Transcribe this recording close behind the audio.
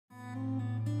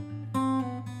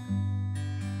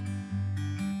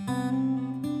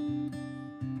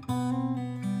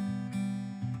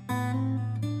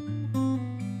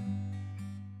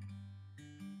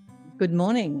Good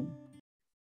morning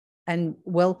and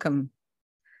welcome.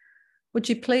 Would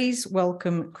you please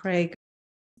welcome Craig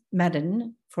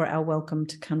Madden for our welcome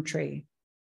to country?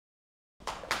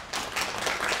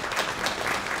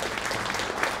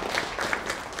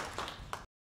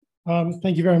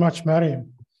 Thank you very much,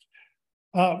 Mariam.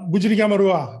 Wujiri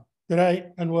Gamarua,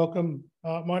 g'day and welcome.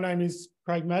 My name is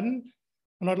Craig Madden,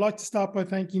 and I'd like to start by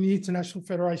thanking the International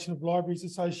Federation of Libraries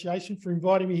Association for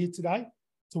inviting me here today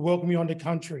to welcome you onto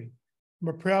country. I'm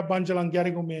a proud Bunjalung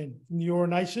Gadigal man from the Eora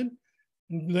Nation,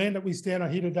 and the land that we stand on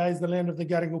here today is the land of the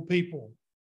Gadigal people.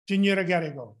 Jinyera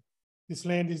Gadigal. This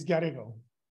land is Gadigal.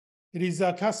 It is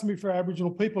customary for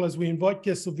Aboriginal people, as we invite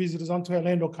guests or visitors onto our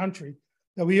land or country,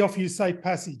 that we offer you safe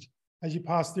passage as you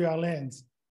pass through our lands.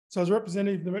 So as a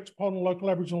representative of the Metropolitan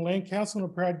Local Aboriginal Land Council and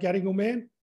a proud Gadigal man,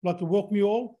 I'd like to welcome you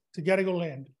all to Gadigal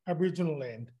land, Aboriginal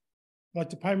land. I'd like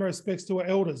to pay my respects to our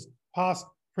elders, past,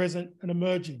 present and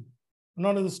emerging, and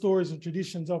honour the stories and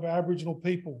traditions of our Aboriginal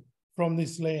people from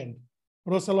this land.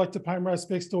 I'd also like to pay my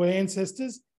respects to our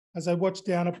ancestors as they watch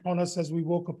down upon us as we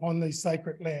walk upon these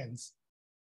sacred lands.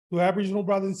 To our Aboriginal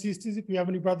brothers and sisters, if we have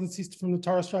any brothers and sisters from the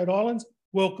Torres Strait Islands,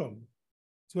 welcome.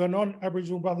 To our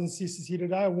non-Aboriginal brothers and sisters here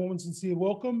today, a warm and sincere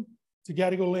welcome to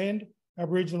Gadigal land,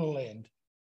 Aboriginal land.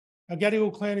 Our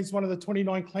Gadigal clan is one of the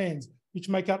 29 clans which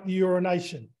make up the Eora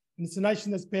Nation, and it's a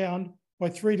nation that's bound by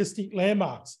 3 distinct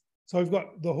landmarks. So we've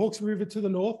got the Hawkesbury River to the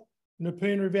north, the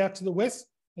Nepean River out to the west,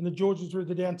 and the Georges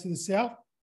River down to the south.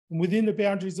 And within the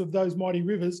boundaries of those mighty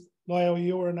rivers lie our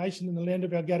Eora Nation and the land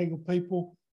of our Gadigal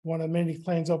people, one of many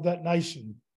clans of that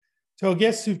nation. To our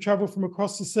guests who've travelled from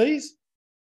across the seas,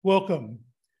 welcome.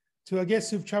 To our guests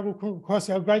who've travelled across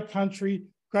our great country,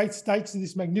 great states, and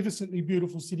this magnificently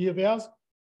beautiful city of ours,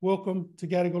 welcome to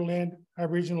Gadigal land,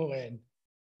 Aboriginal land.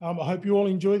 I hope you all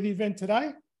enjoy the event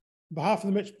today. On behalf of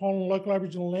the Metropolitan Local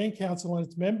Aboriginal Land Council and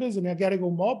its members and our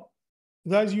Gadigal mob, for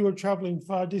those of you who are travelling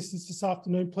far distance this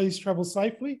afternoon, please travel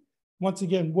safely. Once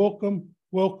again, welcome,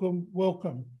 welcome,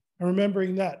 welcome. And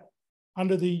remembering that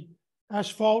under the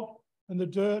asphalt and the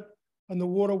dirt and the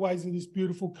waterways of this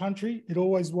beautiful country, it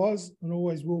always was and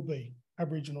always will be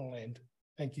Aboriginal land.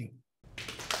 Thank you.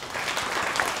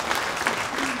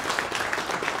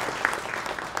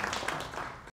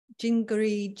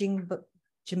 Jingari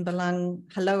Jimbalang,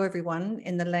 hello everyone,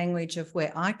 in the language of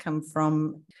where I come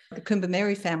from, the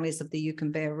Kumbameri families of the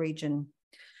Yukambeh region.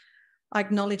 I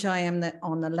acknowledge I am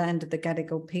on the land of the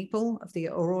Gadigal people of the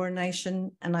Eora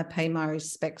Nation, and I pay my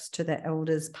respects to their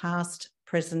elders past,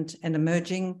 present and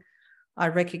emerging. I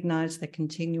recognise the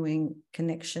continuing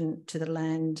connection to the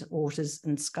land, waters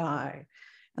and sky,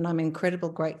 and I'm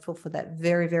incredibly grateful for that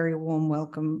very, very warm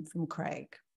welcome from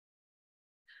Craig.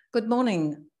 Good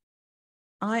morning.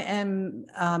 I am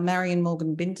Marion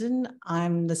Morgan Bindon.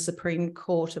 I'm the Supreme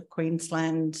Court of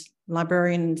Queensland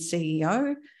Librarian and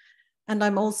CEO, and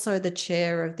I'm also the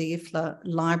chair of the IFLA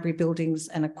Library Buildings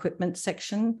and Equipment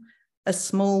section, a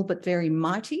small but very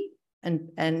mighty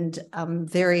and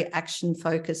very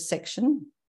action-focused section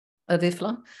of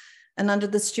IFLA. And under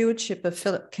the stewardship of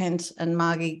Philip Kent and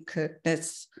Margie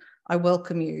Kirkness, I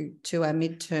welcome you to our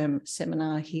midterm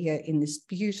seminar here in this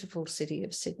beautiful city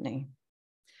of Sydney.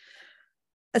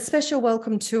 A special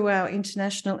welcome to our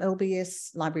International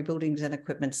LBS Library Buildings and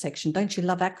Equipment section. Don't you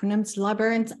love acronyms?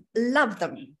 Librarians love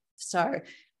them. So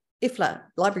IFLA,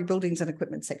 Library Buildings and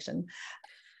Equipment section.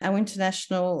 Our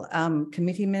international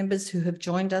committee members who have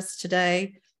joined us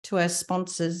today, to our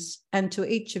sponsors and to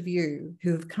each of you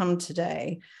who have come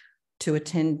today to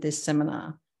attend this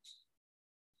seminar.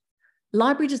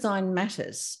 Library design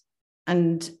matters,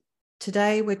 and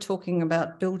today we're talking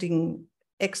about building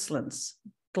excellence,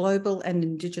 global and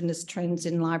Indigenous trends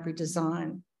in library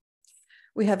design.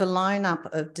 We have a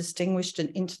lineup of distinguished and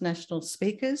international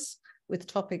speakers with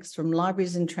topics from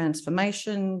libraries in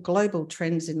transformation, global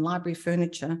trends in library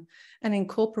furniture, and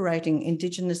incorporating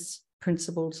Indigenous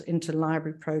principles into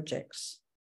library projects.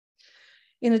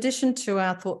 In addition to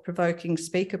our thought-provoking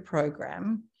speaker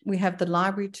program, we have the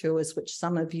library tours, which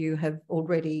some of you have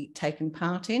already taken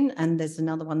part in, and there's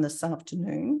another one this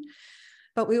afternoon.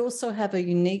 But we also have a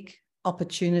unique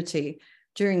opportunity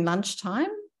during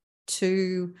lunchtime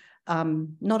to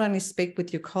not only speak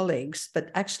with your colleagues,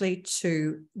 but actually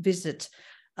to visit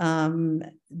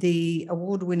the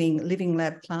award-winning Living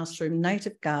Lab Classroom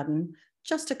Native Garden,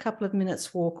 just a couple of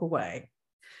minutes walk away.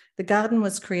 The garden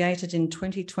was created in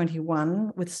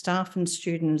 2021 with staff and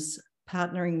students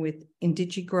partnering with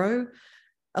IndigiGrow,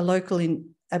 a local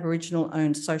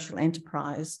Aboriginal-owned social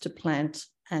enterprise, to plant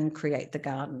and create the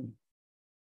garden.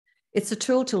 It's a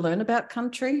tool to learn about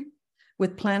country,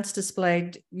 with plants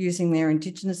displayed using their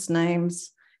Indigenous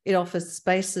names. It offers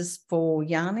spaces for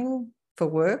yarning, for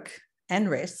work, and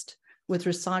rest with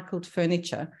recycled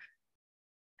furniture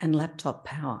and laptop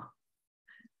power.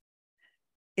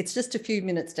 It's just a few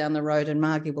minutes down the road, and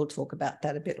Margie will talk about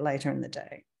that a bit later in the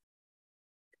day.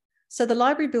 So the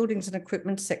library buildings and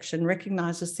equipment section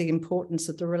recognises the importance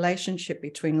of the relationship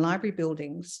between library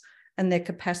buildings and their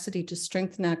capacity to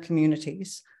strengthen our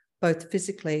communities, both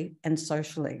physically and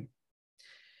socially.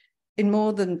 In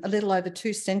more than a little over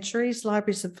 2 centuries,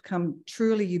 libraries have become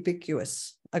truly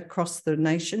ubiquitous across the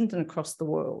nation and across the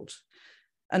world.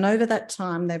 And over that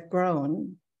time, they've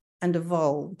grown and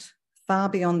evolved far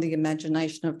beyond the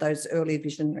imagination of those early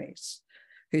visionaries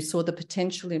who saw the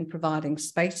potential in providing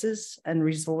spaces and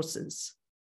resources.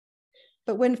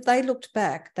 But when they looked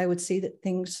back, they would see that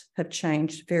things have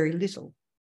changed very little.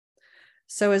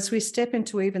 So as we step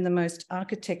into even the most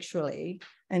architecturally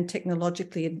and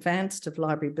technologically advanced of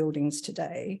library buildings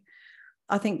today,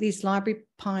 I think these library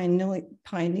pioneers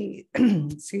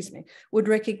would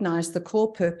recognise the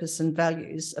core purpose and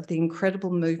values of the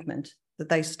incredible movement that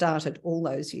they started all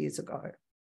those years ago.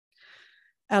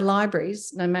 Our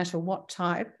libraries, no matter what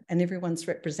type, and everyone's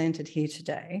represented here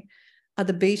today, are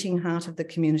the beating heart of the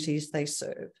communities they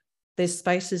serve. They're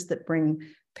spaces that bring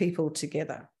people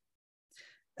together.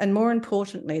 And more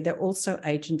importantly, they're also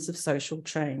agents of social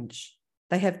change.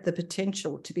 They have the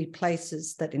potential to be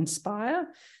places that inspire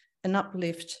and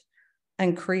uplift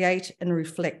and create and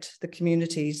reflect the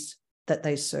communities that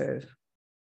they serve.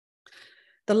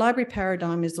 The library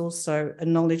paradigm is also a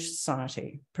knowledge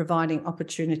society, providing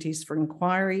opportunities for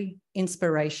inquiry,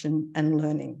 inspiration, and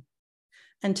learning.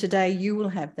 And today you will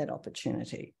have that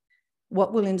opportunity.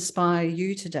 What will inspire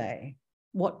you today?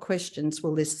 What questions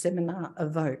will this seminar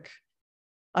evoke?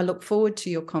 I look forward to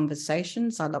your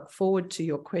conversations. I look forward to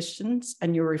your questions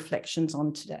and your reflections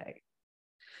on today.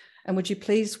 And would you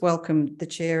please welcome the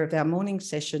chair of our morning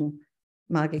session,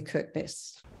 Margie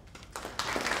Kirkbess.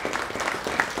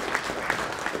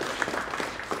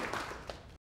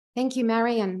 Thank you,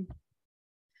 Marion.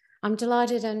 I'm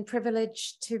delighted and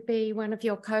privileged to be one of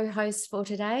your co-hosts for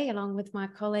today, along with my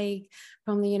colleague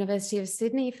from the University of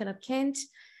Sydney, Philip Kent,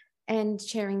 and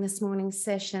chairing this morning's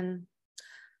session.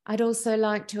 I'd also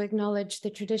like to acknowledge the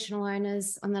traditional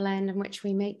owners on the land in which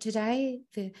we meet today,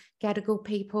 the Gadigal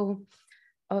people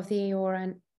of the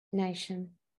Eora Nation.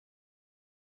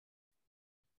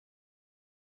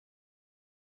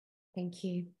 Thank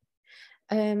you.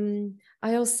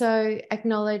 I also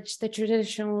acknowledge the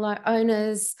traditional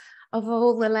owners of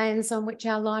all the lands on which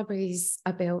our libraries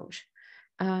are built.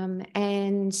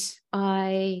 And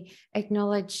I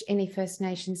acknowledge any First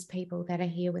Nations people that are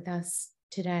here with us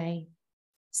today.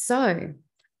 So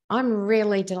I'm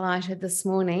really delighted this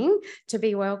morning to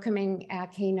be welcoming our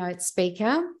keynote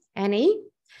speaker, Annie.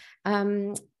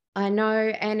 I know,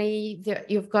 Annie, that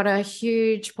you've got a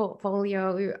huge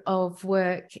portfolio of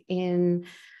work in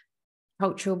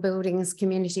cultural buildings,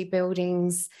 community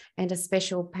buildings, and a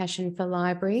special passion for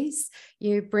libraries.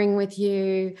 You bring with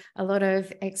you a lot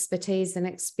of expertise and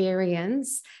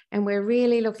experience, and we're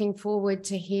really looking forward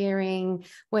to hearing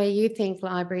where you think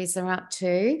libraries are up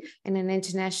to in an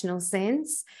international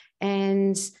sense,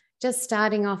 and just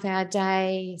starting off our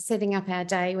day, setting up our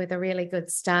day with a really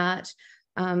good start,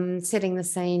 setting the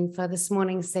scene for this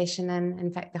morning's session and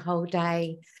in fact the whole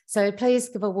day. So please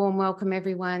give a warm welcome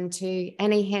everyone to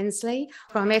Annie Hensley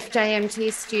from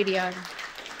FJMT Studio.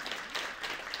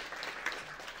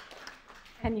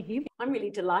 Can you hear me? I'm really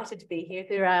delighted to be here.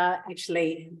 There are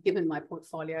actually, given my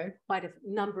portfolio, quite a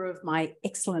number of my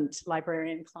excellent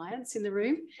librarian clients in the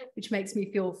room, which makes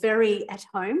me feel very at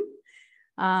home.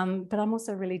 But I'm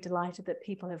also really delighted that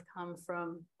people have come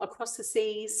from across the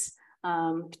seas,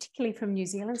 particularly from New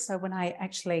Zealand. So when I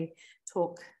actually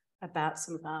talk about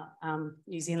some of our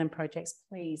New Zealand projects,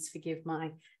 please forgive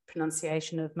my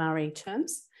pronunciation of Maori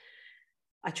terms.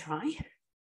 I try.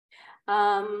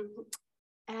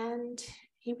 And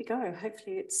here we go.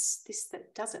 Hopefully it's this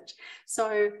that does it.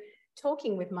 So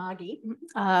talking with Margie,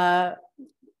 I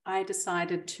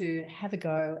decided to have a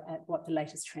go at what the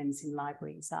latest trends in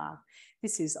libraries are.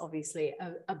 This is obviously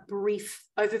a brief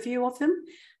overview of them.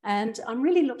 And I'm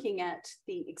really looking at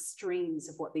the extremes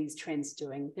of what these trends are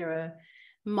doing. There are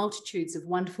multitudes of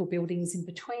wonderful buildings in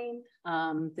between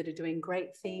that are doing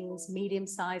great things,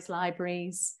 medium-sized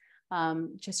libraries,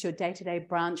 just your day-to-day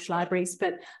branch libraries.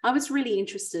 But I was really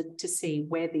interested to see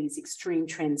where these extreme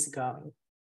trends are going.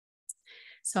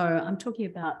 So I'm talking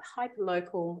about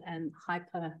hyper-local and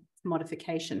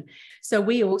hyper-modification. So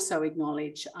we also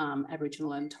acknowledge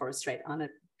Aboriginal and Torres Strait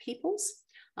Islander peoples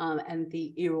and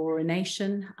the Eora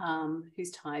Nation,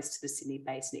 whose ties to the Sydney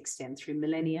Basin extend through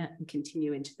millennia and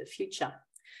continue into the future.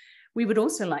 We would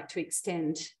also like to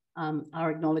extend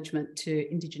our acknowledgement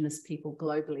to Indigenous people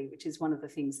globally, which is one of the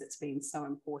things that's been so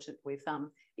important with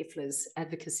IFLA's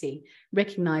advocacy,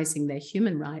 recognising their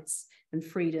human rights and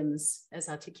freedoms as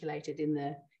articulated in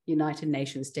the United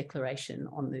Nations Declaration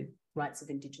on the Rights of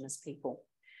Indigenous People.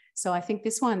 So I think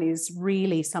this one is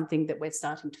really something that we're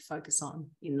starting to focus on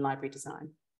in library design.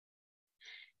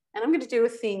 And I'm going to do a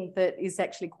thing that is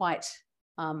actually quite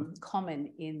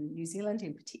common in New Zealand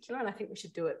in particular, and I think we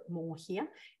should do it more here.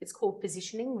 It's called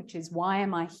positioning, which is why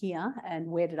am I here and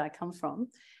where did I come from?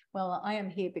 Well, I am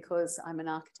here because I'm an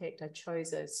architect. I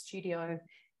chose a studio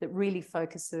that really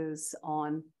focuses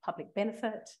on public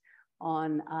benefit,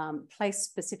 on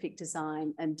place-specific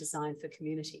design and design for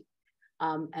community.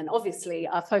 And obviously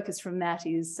our focus from that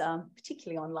is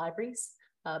particularly on libraries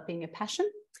being a passion.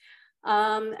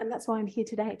 And that's why I'm here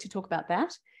today to talk about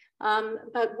that.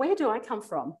 But where do I come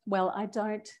from? Well, I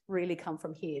don't really come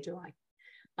from here, do I?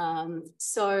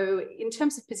 So in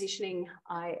terms of positioning,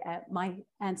 my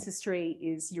ancestry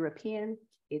is European.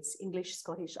 It's English,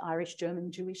 Scottish, Irish,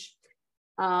 German, Jewish.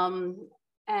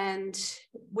 And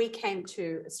we came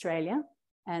to Australia,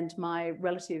 and my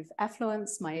relative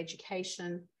affluence, my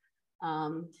education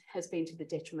has been to the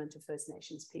detriment of First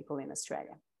Nations people in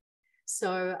Australia.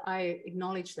 So I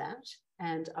acknowledge that,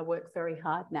 and I work very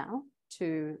hard now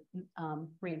to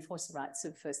reinforce the rights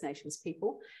of First Nations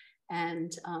people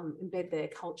and embed their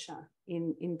culture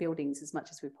in buildings as much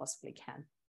as we possibly can.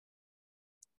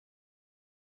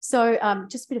 So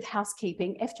just a bit of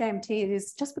housekeeping. FJMT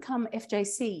has just become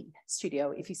FJC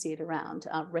Studio, if you see it around,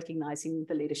 recognising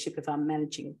the leadership of our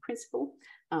managing principal,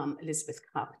 Elizabeth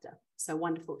Carpenter. So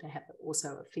wonderful to have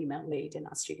also a female lead in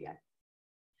our studio.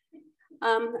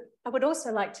 I would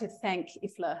also like to thank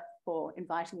IFLA for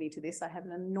inviting me to this. I have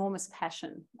an enormous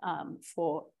passion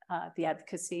for the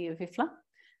advocacy of IFLA,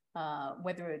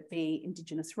 whether it be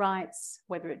Indigenous rights,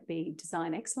 whether it be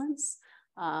design excellence,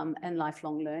 and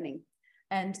lifelong learning.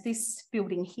 And this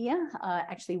building here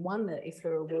actually won the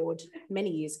IFLA award many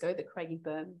years ago, the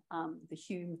Craigieburn, the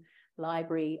Hume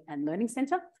Library and Learning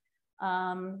Centre.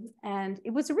 And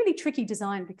it was a really tricky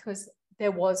design because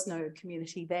there was no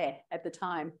community there at the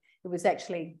time. It was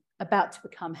actually about to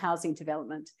become housing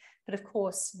development. But of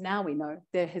course, now we know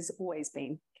there has always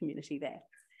been community there.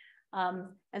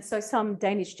 And so some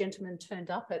Danish gentlemen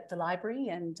turned up at the library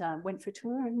and went for a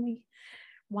tour, and we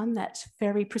won that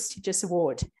very prestigious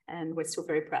award, and we're still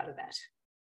very proud of that.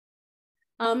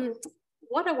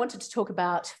 What I wanted to talk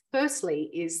about firstly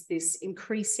is this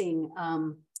increasing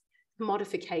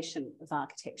commodification of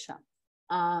architecture,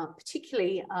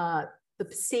 particularly the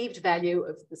perceived value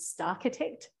of the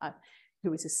starchitect,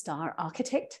 who is a star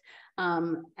architect,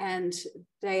 and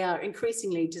they are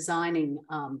increasingly designing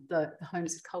the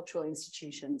homes of cultural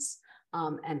institutions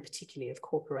and particularly of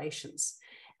corporations.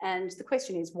 And the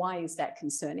question is, why is that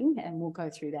concerning? And we'll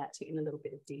go through that in a little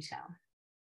bit of detail.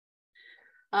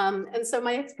 And so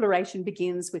my exploration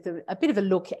begins with a bit of a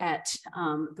look at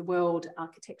the World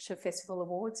Architecture Festival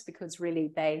Awards, because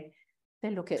really they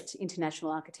look at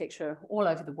international architecture all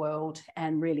over the world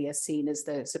and really are seen as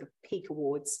the sort of peak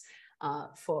awards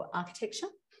for architecture,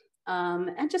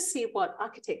 and just see what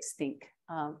architects think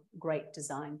great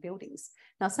design buildings.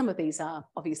 Now, some of these are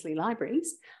obviously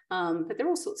libraries, but there are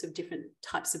all sorts of different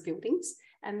types of buildings.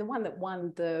 And the one that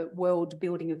won the World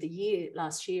Building of the Year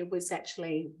last year was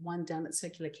actually one down at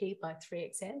Circular Quay by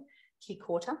 3XN, Quay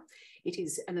Quarter. It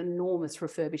is an enormous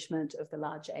refurbishment of the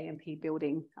large AMP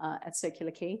building at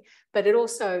Circular Quay, but it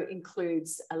also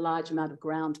includes a large amount of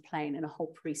ground plane and a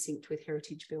whole precinct with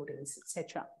heritage buildings,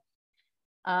 etc.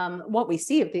 What we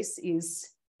see of this is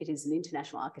it is an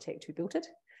international architect who built it,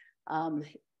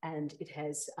 and it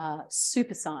has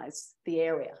supersized the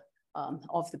area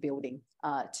of the building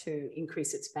to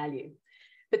increase its value.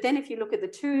 But then if you look at the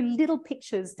two little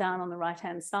pictures down on the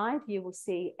right-hand side, you will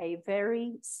see a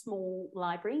very small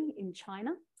library in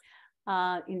China,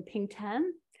 in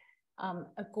Pingtan,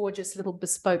 a gorgeous little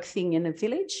bespoke thing in a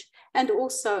village, and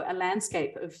also a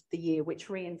landscape of the year, which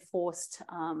reinforced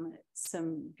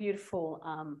some beautiful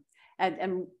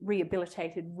and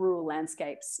rehabilitated rural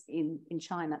landscapes in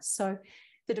China. So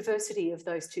the diversity of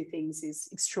those two things is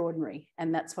extraordinary.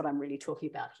 And that's what I'm really talking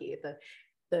about here,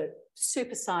 the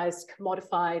supersized,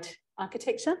 commodified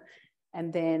architecture,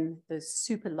 and then the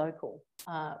super local,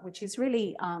 which is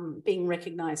really being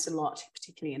recognised a lot,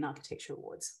 particularly in architecture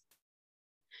awards.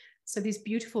 So this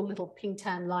beautiful little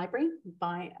Pingtan library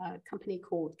by a company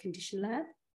called Condition Lab.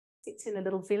 It's in a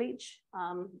little village.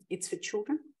 It's for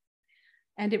children.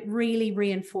 And it really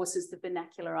reinforces the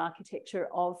vernacular architecture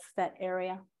of that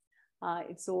area.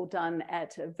 It's all done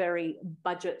at a very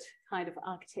budget kind of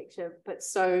architecture, but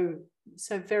so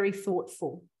very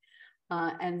thoughtful.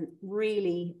 and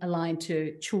really aligned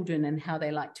to children and how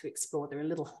they like to explore. There are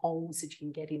little holes that you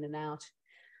can get in and out.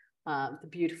 The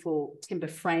beautiful timber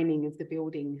framing of the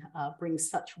building brings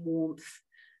such warmth.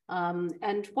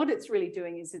 And what it's really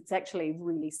doing is it's actually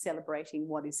really celebrating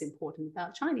what is important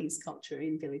about Chinese culture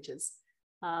in villages.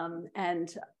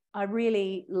 And I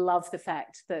really love the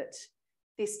fact that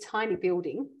this tiny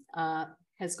building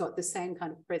has got the same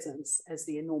kind of presence as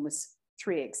the enormous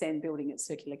 3XN building at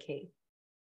Circular Quay.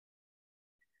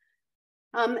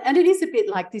 And it is a bit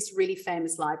like this really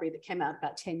famous library that came out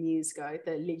about 10 years ago,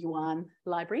 the Li Yuan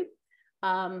Library,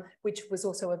 which was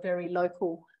also a very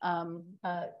local kind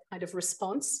of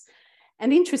response.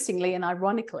 And interestingly and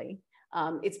ironically,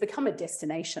 it's become a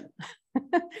destination.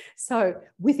 So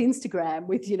with Instagram,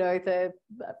 with, you know, the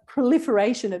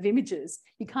proliferation of images,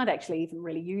 you can't actually even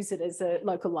really use it as a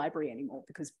local library anymore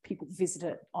because people visit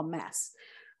it en masse.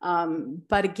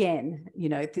 But again, you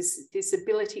know, this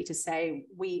ability to say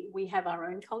we have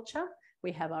our own culture,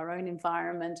 we have our own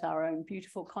environment, our own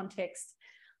beautiful context,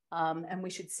 and we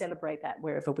should celebrate that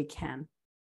wherever we can.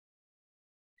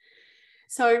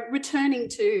 So returning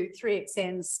to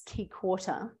 3XN's Quay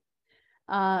Quarter,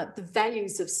 the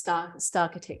values of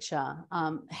Starkitecture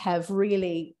have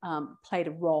really played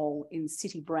a role in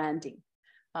city branding.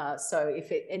 So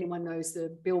if anyone knows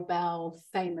the Bilbao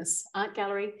famous art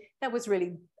gallery, that was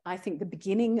really, I think, the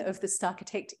beginning of the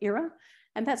Starkitect era.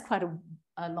 And that's quite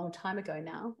a long time ago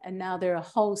now. And now there are a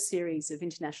whole series of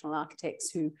international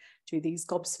architects who do these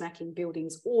gobsmacking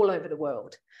buildings all over the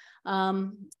world.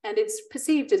 And it's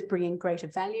perceived as bringing greater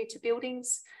value to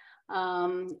buildings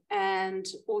and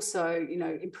also, you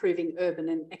know, improving urban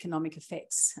and economic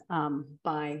effects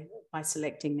by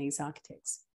selecting these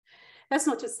architects. That's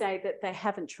not to say that they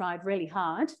haven't tried really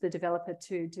hard, the developer,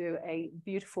 to do a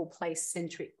beautiful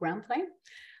place-centric ground plane,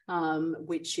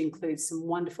 which includes some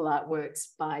wonderful artworks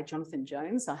by Jonathan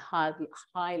Jones. I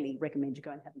highly recommend you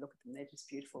go and have a look at them. They're just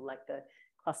beautiful, like the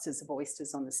clusters of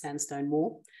oysters on the sandstone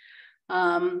wall.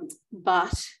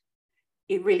 But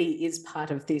it really is part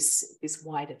of this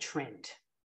wider trend.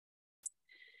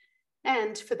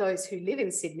 And for those who live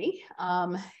in Sydney,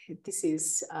 this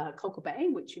is Cockle Bay,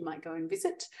 which you might go and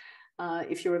visit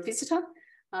if you're a visitor.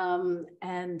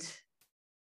 And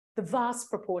the vast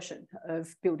proportion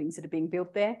of buildings that are being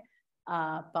built there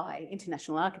by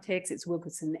international architects. It's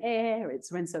Wilkinson Eyre,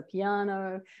 it's Renzo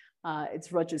Piano,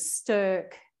 it's Roger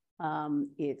Stirk,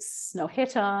 it's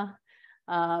Snøhetta.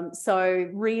 So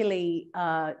really,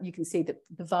 you can see that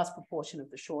the vast proportion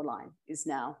of the shoreline is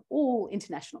now all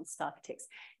international architects.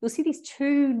 You'll see these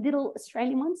two little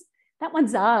Australian ones. That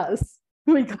one's ours.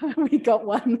 We got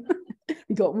one.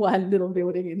 We got one little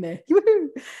building in there.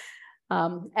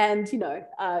 And, you know,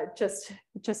 just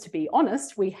to be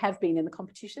honest, we have been in the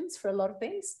competitions for a lot of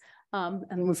these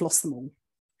and we've lost them all.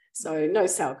 So no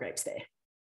sour grapes there.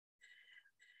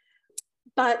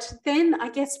 But then I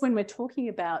guess when we're talking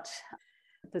about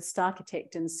the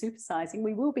Starkitect and supersizing,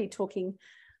 we will be talking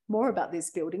more about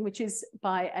this building, which is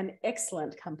by an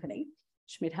excellent company,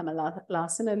 Schmidt Hammer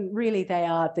Larsen, and really they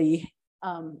are the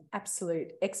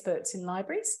absolute experts in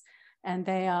libraries, and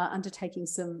they are undertaking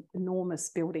some enormous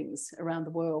buildings around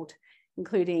the world,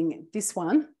 including this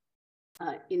one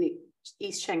in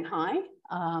East Shanghai,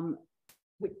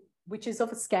 which is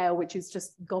of a scale which is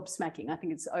just gobsmacking. I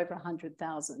think it's over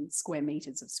 100,000 square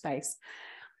meters of space.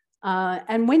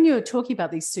 And when you're talking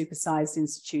about these supersized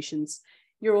institutions,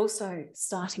 you're also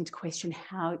starting to question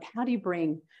how do you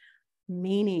bring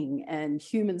meaning and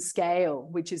human scale,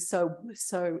 which is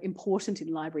so important in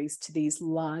libraries, to these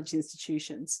large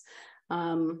institutions.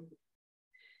 And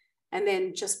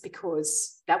then just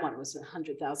because that one was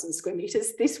 100,000 square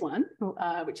meters, this one,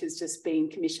 which has just been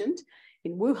commissioned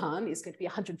in Wuhan, is going to be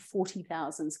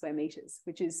 140,000 square meters,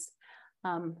 which is,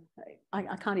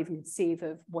 I can't even conceive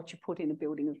of what you put in a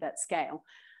building of that scale.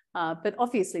 But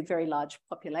obviously very large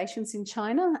populations in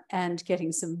China and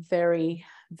getting some very,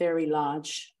 very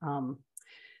large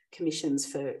commissions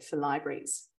for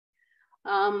libraries.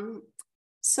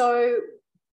 So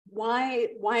why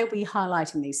are we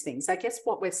highlighting these things? I guess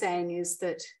what we're saying is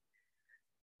that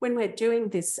when we're doing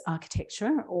this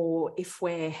architecture, or if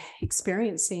we're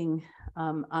experiencing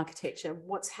architecture,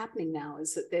 what's happening now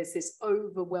is that there's this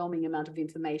overwhelming amount of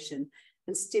information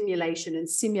and stimulation and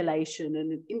simulation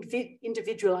and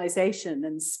individualization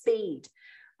and speed.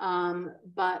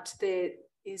 But there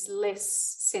is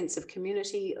less sense of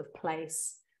community, of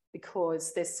place,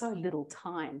 because there's so little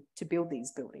time to build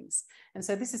these buildings. And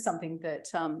so this is something that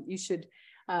you should,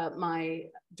 my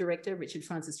director, Richard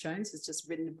Francis Jones, has just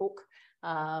written a book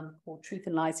called Truth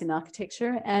and Lies in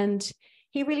Architecture. And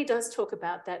he really does talk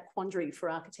about that quandary for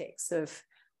architects of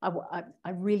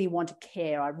I really want to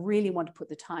care. I really want to put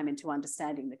the time into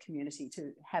understanding the community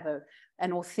to have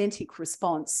an authentic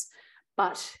response.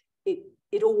 But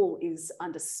it all is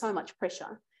under so much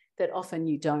pressure that often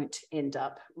you don't end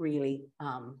up really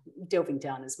delving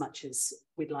down as much as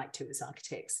we'd like to as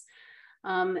architects.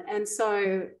 And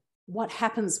so what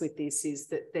happens with this is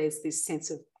that there's this sense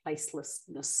of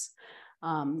placelessness.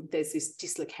 There's this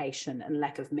dislocation and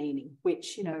lack of meaning,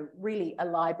 which, you know, really a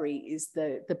library is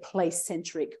the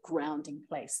place-centric grounding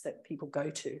place that people go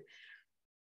to.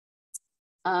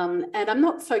 And I'm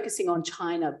not focusing on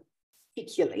China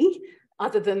particularly,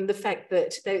 other than the fact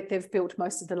that they've built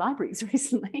most of the libraries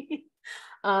recently.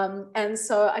 And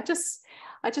so I just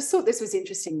thought this was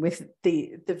interesting with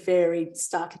the varied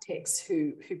architects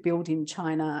who build in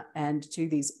China and do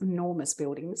these enormous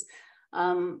buildings.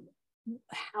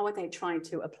 How are they trying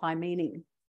to apply meaning?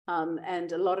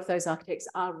 And a lot of those architects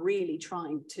are really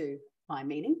trying to apply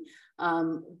meaning.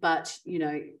 But, you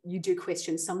know, you do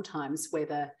question sometimes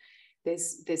whether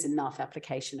there's enough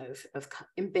application of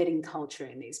embedding culture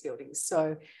in these buildings.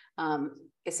 So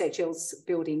SHL's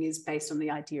building is based on the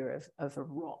idea of a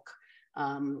rock.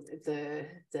 The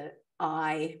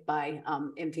Eye by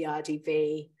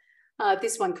MVRDV.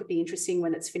 This one could be interesting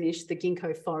when it's finished, the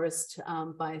Ginkgo Forest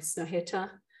by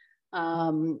Snoheta.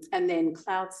 And then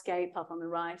Cloudscape up on the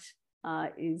right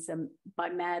is by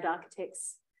Mad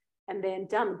Architects. And then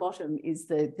down the bottom is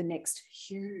the next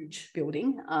huge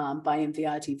building by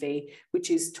MVRTV, which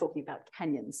is talking about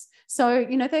canyons. So,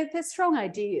 you know, they're strong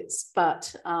ideas,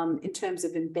 but in terms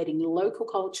of embedding local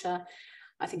culture,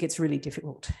 I think it's really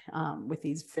difficult with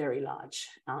these very large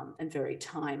and very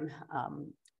time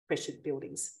pressured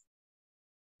buildings.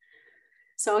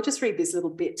 So I'll just read this little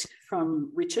bit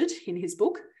from Richard in his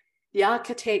book. The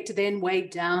architect, then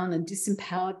weighed down and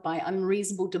disempowered by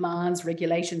unreasonable demands,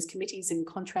 regulations, committees and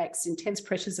contracts, intense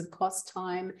pressures of cost,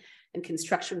 time and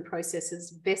construction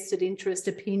processes, vested interest,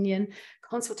 opinion,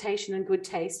 consultation and good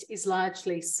taste, is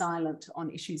largely silent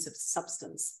on issues of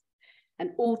substance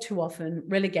and all too often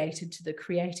relegated to the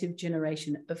creative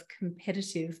generation of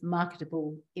competitive,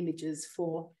 marketable images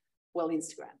for, well,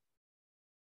 Instagram.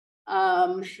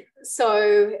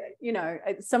 So, you know,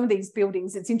 some of these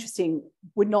buildings, it's interesting,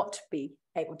 would not be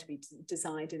able to be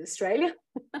designed in Australia.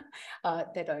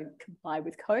 They don't comply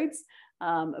with codes.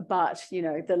 But, you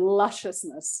know, the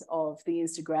lusciousness of the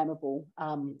Instagrammable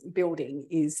building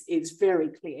is very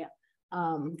clear.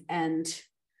 And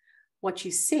what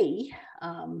you see,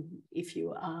 if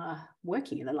you are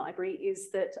working in a library, is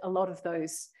that a lot of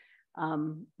those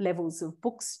levels of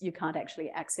books you can't actually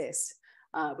access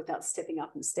without stepping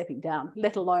up and stepping down,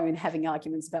 let alone having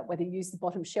arguments about whether you use the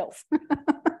bottom shelf.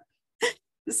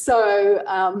 So,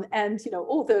 and, you know,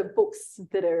 all the books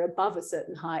that are above a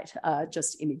certain height are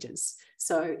just images.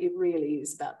 So it really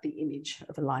is about the image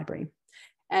of a library.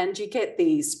 And you get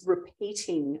these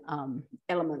repeating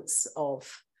elements of,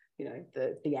 you know,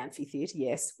 the amphitheatre.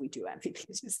 Yes, we do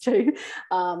amphitheatres too.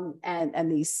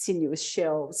 And these sinuous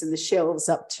shelves, and the shelves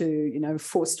up to, you know,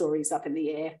 4 stories up in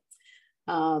the air.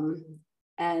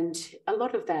 And a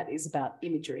lot of that is about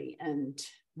imagery and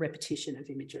repetition of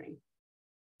imagery.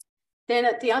 Then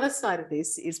at the other side of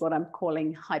this is what I'm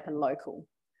calling hyperlocal.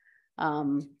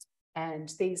 And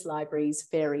these libraries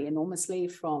vary enormously,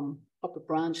 from proper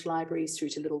branch libraries through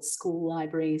to little school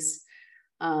libraries.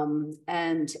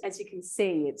 And as you can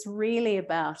see, it's really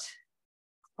about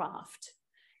craft.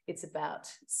 It's about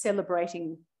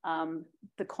celebrating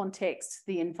the context,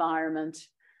 the environment,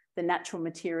 the natural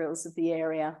materials of the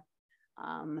area,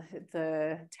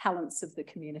 the talents of the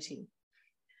community.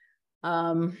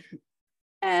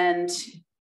 And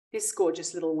this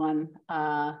gorgeous little one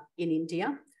in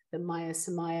India, the Maya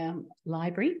Samaya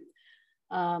Library,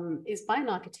 is by an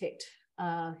architect.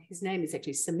 His name is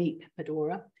actually Sameep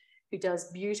Padora, who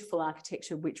does beautiful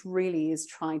architecture, which really is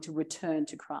trying to return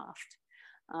to craft.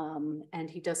 And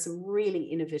he does some really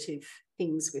innovative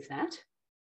things with that,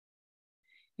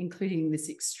 including this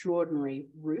extraordinary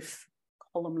roof,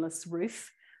 columnless roof,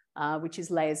 which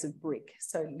is layers of brick.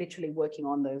 So literally working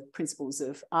on the principles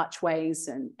of archways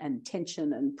and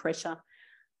tension and pressure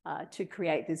to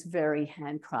create this very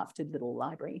handcrafted little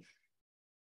library.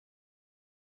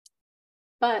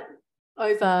 But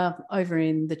over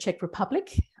in the Czech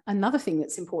Republic, another thing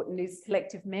that's important is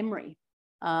collective memory.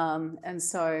 And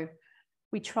so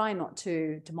we try not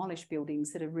to demolish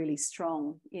buildings that are really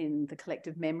strong in the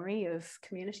collective memory of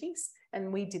communities.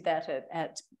 And we did that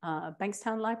at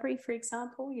Bankstown Library, for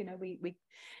example. You know,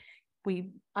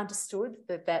 we understood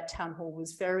that town hall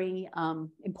was very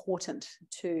important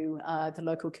to the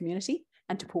local community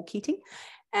and to Paul Keating.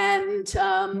 And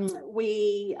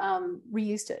we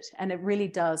reused it, and it really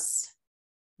does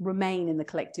remain in the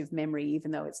collective memory,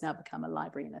 even though it's now become a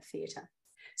library and a theatre.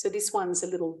 So this one's a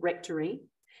little rectory.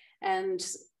 And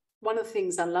one of the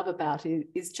things I love about it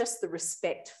is just the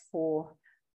respect for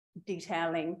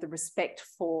detailing, the respect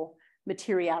for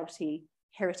materiality,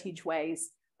 heritage ways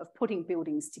of putting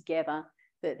buildings together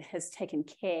that has taken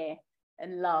care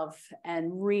and love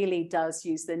and really does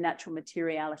use the natural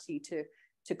materiality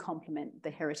to complement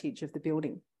the heritage of the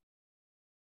building.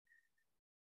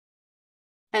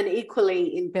 And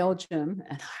equally in Belgium,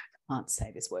 and I can't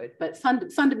say this word, but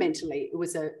fundamentally it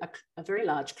was a very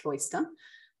large cloister,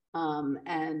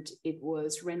 and it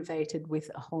was renovated with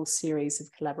a whole series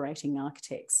of collaborating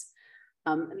architects.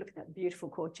 And look at that beautiful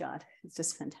courtyard. It's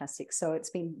just fantastic. So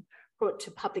it's been brought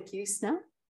to public use now.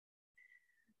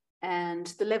 And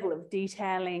the level of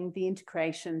detailing, the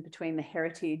integration between the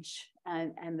heritage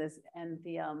and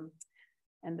the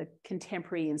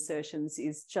contemporary insertions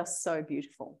is just so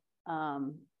beautiful.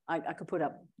 I could put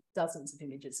up dozens of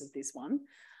images of this one.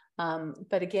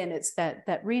 But again, it's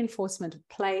that reinforcement of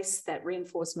place, that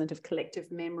reinforcement of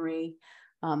collective memory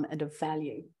and of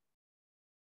value.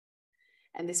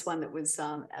 And this one that was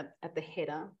at the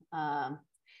header,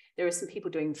 there are some people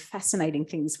doing fascinating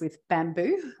things with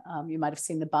bamboo. You might have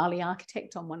seen the Bali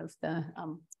architect on one of the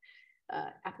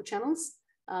Apple channels.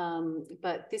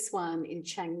 But this one in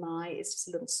Chiang Mai is just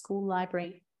a little school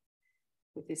library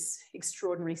with this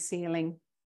extraordinary ceiling,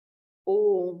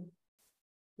 all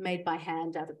made by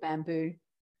hand out of bamboo,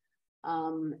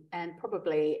 and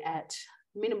probably at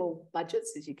minimal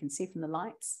budgets, as you can see from the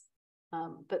lights,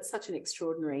 but such an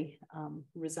extraordinary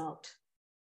result.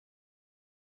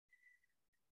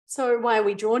 So why are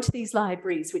we drawn to these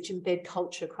libraries which embed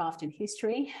culture, craft and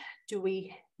history? Do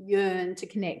we yearn to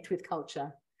connect with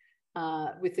culture,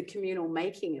 with the communal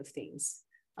making of things,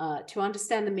 to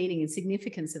understand the meaning and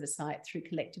significance of a site through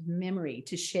collective memory,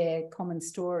 to share common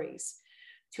stories,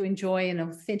 to enjoy an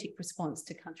authentic response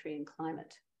to country and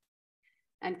climate?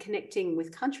 And connecting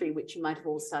with country, which you might have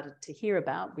all started to hear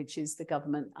about, which is the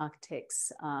government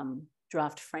architects'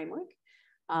 draft framework,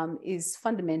 is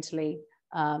fundamentally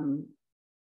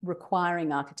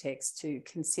requiring architects to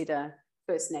consider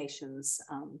First Nations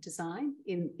design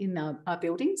in our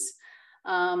buildings.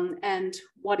 And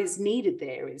what is needed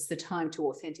there is the time to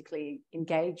authentically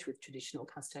engage with traditional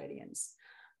custodians,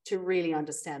 to really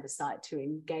understand the site, to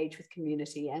engage with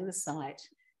community and the site,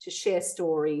 to share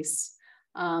stories,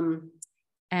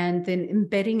 and then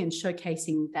embedding and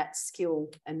showcasing that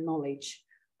skill and knowledge.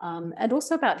 And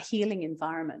also about healing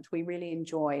environment. We really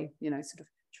enjoy, sort of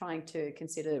trying to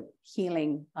consider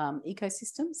healing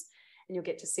ecosystems. And you'll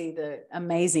get to see the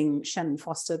amazing Shannon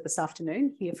Foster this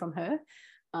afternoon, hear from her.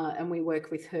 And we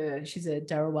work with her. She's a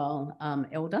Darawal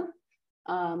elder.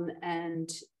 And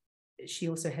she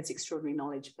also has extraordinary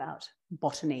knowledge about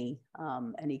botany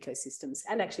and ecosystems,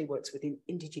 and actually works with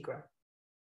Indigigrow.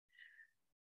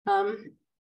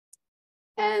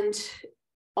 And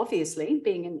obviously,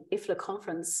 being an IFLA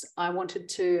conference, I wanted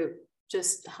to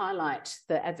just highlight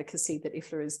the advocacy that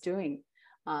IFLA is doing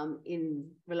in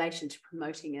relation to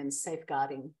promoting and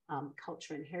safeguarding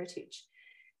culture and heritage.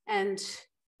 And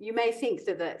you may think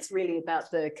that that's really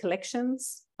about the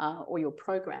collections or your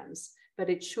programs, but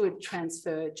it should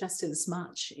transfer just as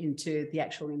much into the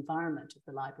actual environment of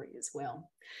the library as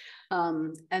well.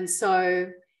 And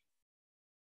so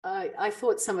I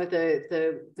thought some of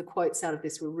the quotes out of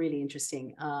this were really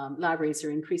interesting. Libraries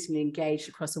are increasingly engaged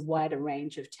across a wider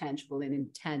range of tangible and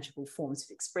intangible forms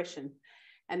of expression.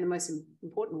 And the most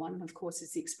important one, of course,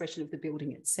 is the expression of the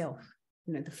building itself,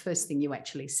 the first thing you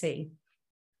actually see.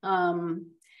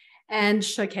 And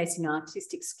showcasing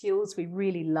artistic skills. We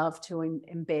really love to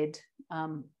embed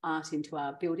art into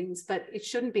our buildings, but it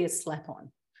shouldn't be a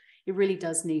slap-on. It really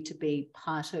does need to be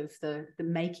part of the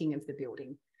making of the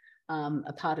building.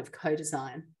 A part of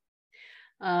co-design.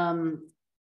 And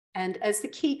as the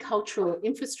key cultural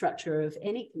infrastructure of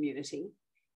any community,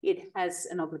 it has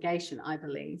an obligation, I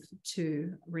believe,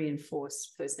 to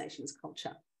reinforce First Nations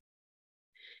culture.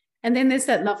 And then there's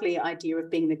that lovely idea of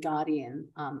being the guardian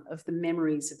of the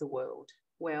memories of the world.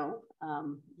 Well,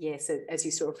 yes, as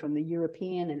you saw from the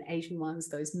European and Asian ones,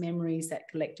 those memories, that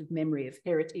collective memory of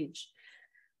heritage,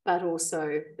 but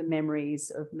also the memories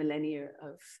of millennia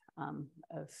of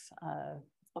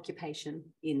occupation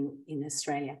in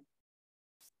Australia.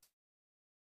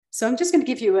 So I'm just going to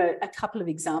give you a couple of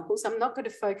examples. I'm not going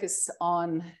to focus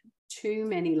on too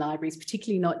many libraries,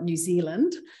 particularly not New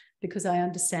Zealand, because I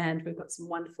understand we've got some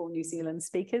wonderful New Zealand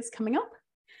speakers coming up.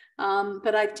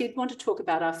 But I did want to talk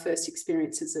about our first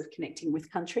experiences of connecting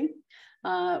with country,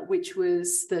 which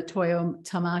was the Toyo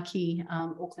Tamaki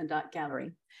Auckland Art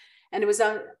Gallery. And it was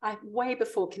way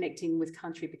before connecting with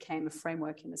country became a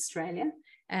framework in Australia.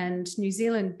 And New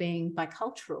Zealand being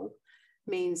bicultural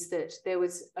means that there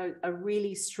was a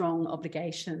really strong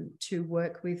obligation to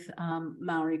work with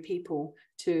Maori people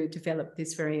to develop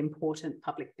this very important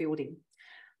public building.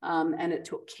 And it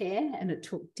took care and it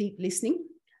took deep listening,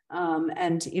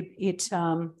 and it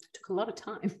took a lot of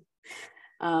time.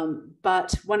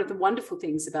 But one of the wonderful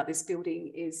things about this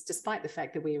building is, despite the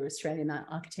fact that we are Australian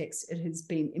architects, it has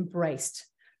been embraced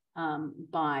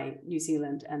by New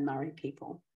Zealand and Maori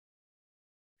people.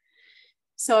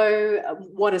 So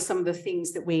what are some of the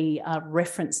things that we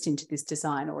referenced into this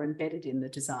design or embedded in the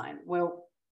design? Well,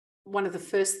 one of the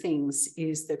first things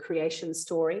is the creation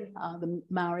story, the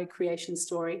Maori creation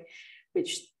story,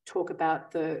 which talk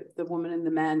about the woman and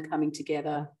the man coming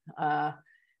together,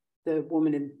 the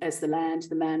woman as the land,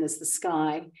 the man as the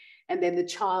sky, and then the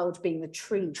child being the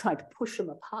tree, trying to push them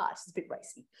apart. It's a bit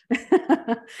racy.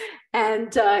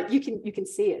 And you can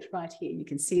see it right here. You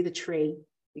can see the tree.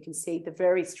 You can see the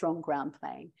very strong ground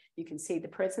plane. You can see the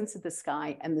presence of the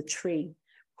sky and the tree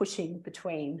pushing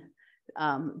between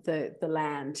the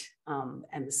land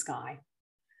and the sky.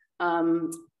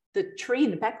 The tree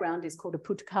in the background is called a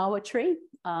putukawa tree.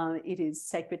 It is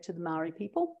sacred to the Maori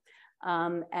people.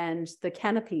 And the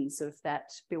canopies of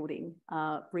that building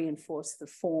reinforce the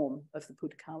form of the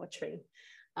putukawa tree.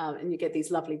 And you get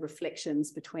these lovely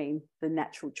reflections between the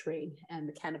natural tree and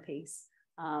the canopies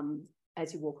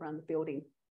as you walk around the building.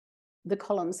 The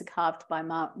columns are carved by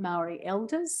Maori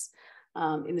elders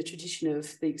in the tradition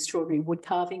of the extraordinary wood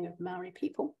carving of Maori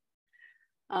people.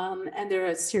 And there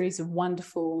are a series of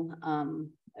wonderful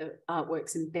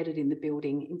artworks embedded in the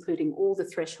building, including all the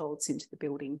thresholds into the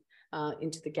building,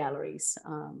 into the galleries,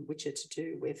 which are to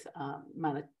do with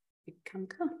mana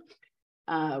ikanka,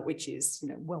 which is,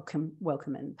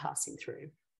 welcome and passing through.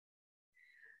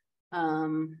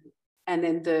 And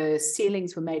then the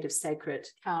ceilings were made of sacred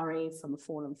kauri from a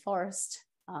fallen forest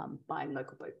by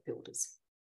local boat builders.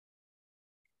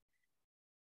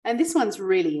 And this one's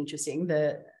really interesting,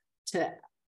 Te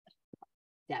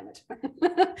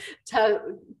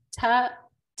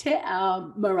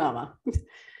Ao Marama.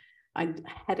 I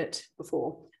had it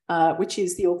before, which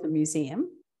is the Auckland Museum.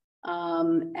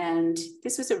 And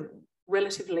this was a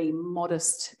relatively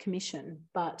modest commission,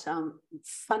 but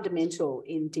fundamental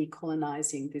in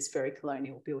decolonising this very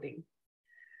colonial building.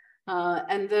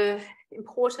 And the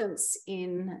importance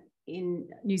in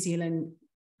New Zealand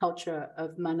culture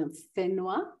of mana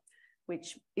whenua,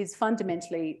 which is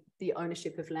fundamentally the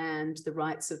ownership of land, the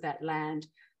rights of that land,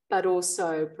 but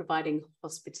also providing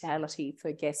hospitality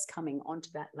for guests coming onto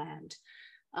that land.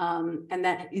 And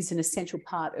that is an essential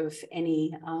part of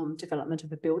any development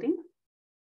of a building.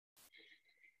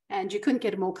 And you couldn't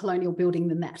get a more colonial building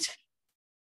than that.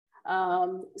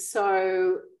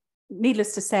 So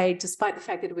needless to say, despite the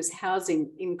fact that it was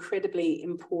housing incredibly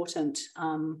important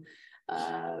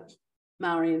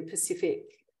Maori and Pacific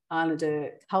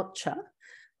Islander culture,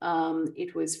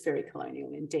 it was very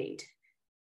colonial indeed.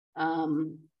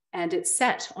 And it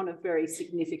sat on a very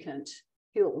significant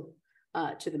hill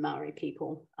to the Maori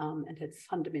people and had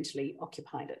fundamentally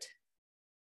occupied it.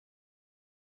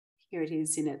 Here it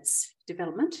is in its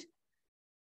development.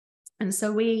 And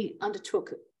so we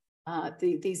undertook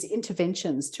these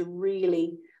interventions to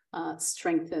really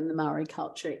strengthen the Maori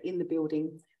culture in the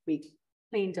building. We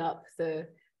cleaned up the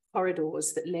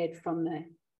corridors that led from the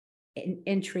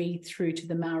entry through to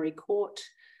the Maori court.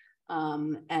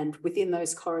 And within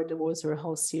those corridors are a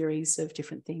whole series of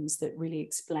different things that really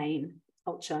explain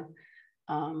culture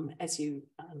as you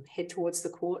head towards the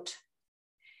court.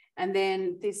 And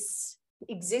then this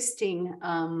existing,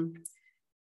 I've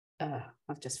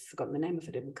just forgotten the name of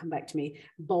it, it will come back to me,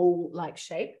 bowl-like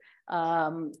shape,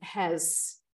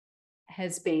 has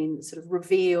been sort of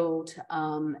revealed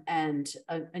and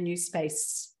a new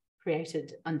space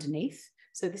created underneath.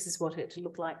 So this is what it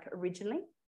looked like originally.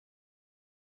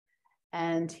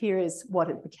 And here is what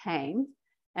it became.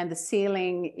 And the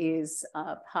ceiling is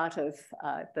part of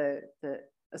the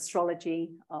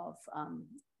astrology of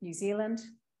New Zealand.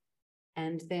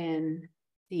 And then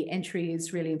the entry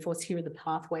is really enforced. Here are the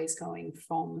pathways going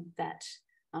from that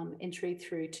entry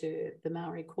through to the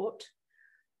Maori court.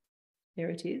 There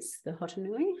it is, the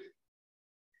Hotanui.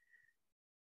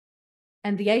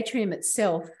 And the atrium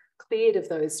itself, cleared of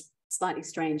those slightly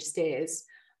strange stairs,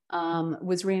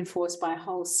 was reinforced by a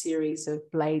whole series of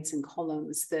blades and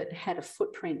columns that had a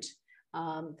footprint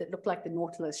that looked like the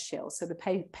nautilus shell. So the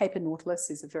paper nautilus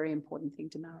is a very important thing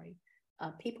to Maori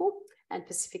people and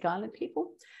Pacific Island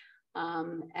people.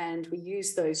 And we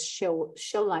use those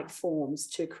shell-like forms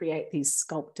to create these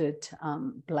sculpted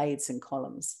blades and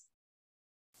columns.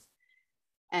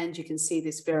 And you can see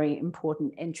this very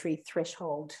important entry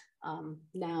threshold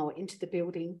now into the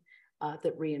building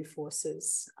that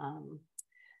reinforces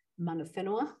mana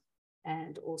whenua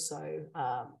and also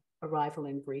arrival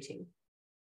and greeting.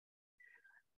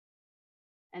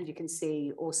 And you can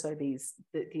see also the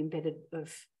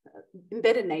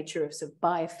embedded nature of sort of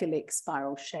biophilic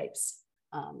spiral shapes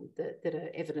that are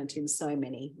evident in so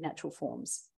many natural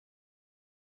forms.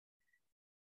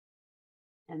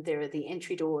 And there are the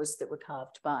entry doors that were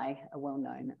carved by a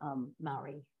well-known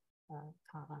Maori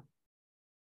carver.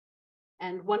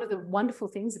 And one of the wonderful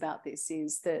things about this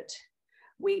is that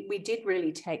we did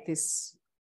really take this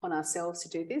on ourselves to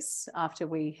do this after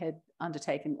we had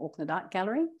undertaken Auckland Art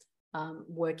Gallery,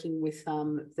 working with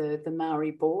the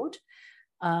Maori board.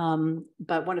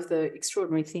 But one of the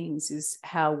extraordinary things is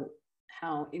how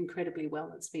incredibly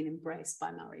well it's been embraced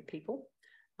by Maori people.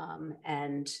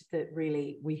 And that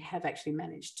really we have actually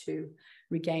managed to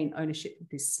regain ownership of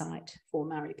this site for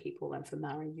Maori people and for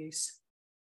Maori use.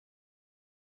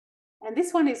 And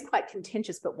this one is quite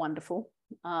contentious but wonderful.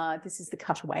 This is the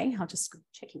cutaway. I'll just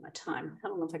checking my time. How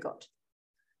long have I got?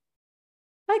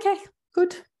 Okay,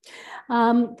 good.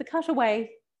 The cutaway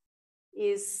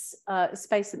is a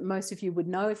space that most of you would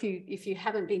know. If you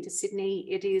haven't been to Sydney,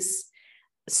 it is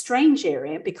a strange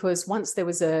area because once there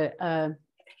was a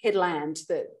headland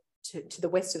that to the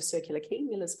west of Circular Quay,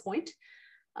 Miller's Point,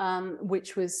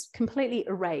 which was completely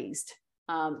erased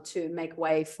to make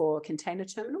way for container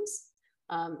terminals.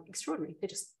 Extraordinary. They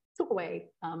just took away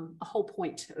a whole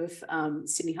point of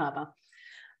Sydney Harbour.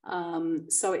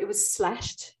 So it was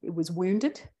slashed, it was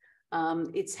wounded.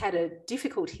 It's had a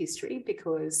difficult history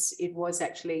because it was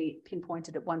actually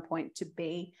pinpointed at one point to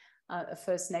be a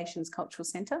First Nations cultural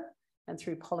centre, and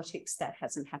through politics that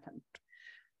hasn't happened.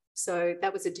 So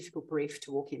that was a difficult brief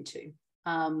to walk into.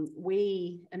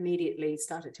 We immediately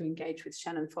started to engage with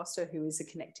Shannon Foster, who is a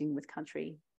Connecting with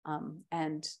Country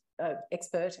and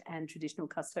expert and traditional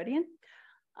custodian.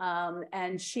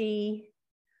 And she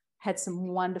had some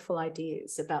wonderful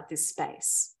ideas about this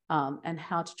space and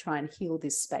how to try and heal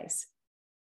this space.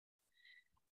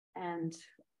 And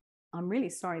I'm really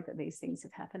sorry that these things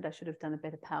have happened. I should have done a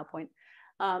better PowerPoint.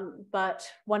 But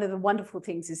one of the wonderful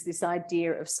things is this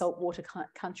idea of saltwater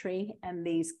country and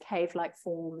these cave-like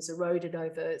forms eroded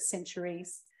over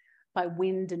centuries by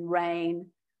wind and rain,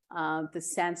 the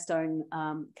sandstone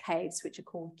caves, which are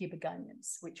called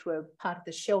gibbergunyas, which were part of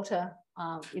the shelter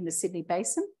in the Sydney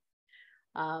Basin.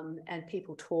 And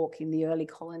people talk in the early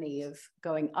colony of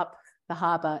going up the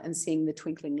harbour and seeing the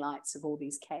twinkling lights of all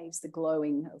these caves, the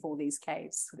glowing of all these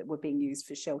caves that were being used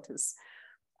for shelters.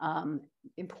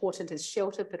 Important as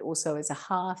shelter, but also as a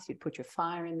hearth. You'd put your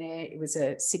fire in there. It was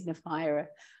a signifier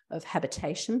of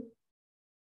habitation.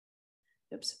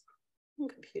 Oops,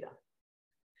 computer.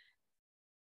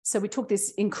 So we took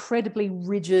this incredibly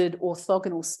rigid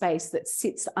orthogonal space that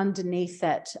sits underneath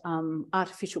that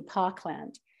artificial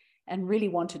parkland and really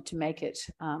wanted to make it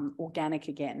organic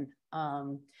again,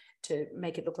 to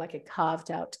make it look like a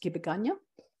carved out gibbergunya.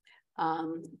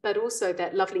 But also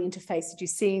that lovely interface that you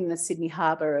see in the Sydney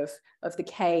Harbour of the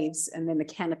caves and then the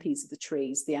canopies of the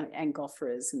trees, the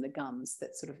angophoras and the gums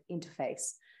that sort of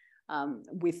interface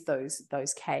with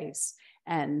those caves.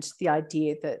 And the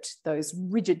idea that those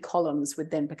rigid columns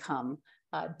would then become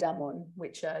damun,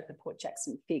 which are the Port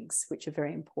Jackson figs, which are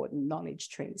very important knowledge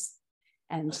trees,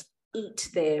 and eat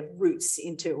their roots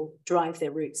into, or drive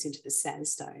their roots into the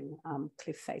sandstone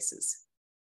cliff faces.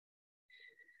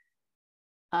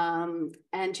 And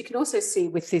you can also see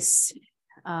with this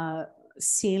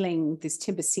ceiling, this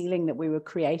timber ceiling that we were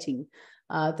creating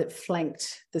that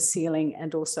flanked the ceiling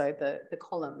and also the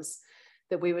columns,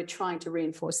 that we were trying to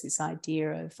reinforce this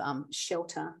idea of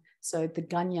shelter. So the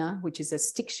gunya, which is a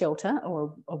stick shelter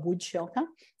or a wood shelter,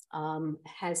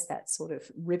 has that sort of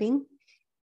ribbing.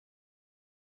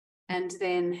 And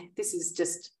then this is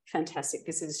just fantastic.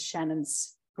 This is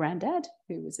Shannon's granddad,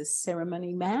 who was a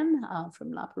ceremony man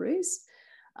from La Perouse.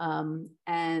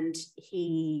 And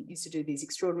he used to do these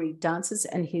extraordinary dances,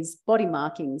 and his body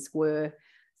markings were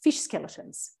fish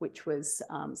skeletons, which was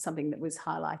something that was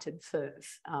highlighted for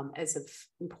as of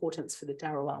importance for the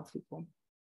Darawal people.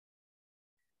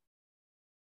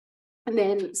 And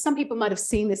then some people might have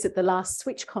seen this at the last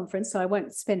Switch conference, so I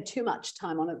won't spend too much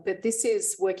time on it, but this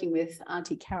is working with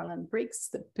Auntie Carolyn Briggs,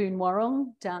 the Boon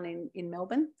Warong down in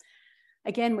Melbourne.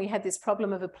 Again, we had this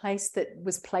problem of a place that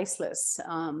was placeless.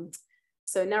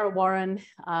 So Narrawarren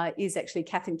is actually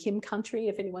Kath and Kim country,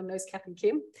 if anyone knows Kath and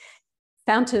Kim.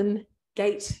 Fountain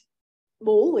Gate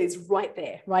Mall is right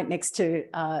there, right next to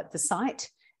the site,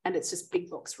 and it's just big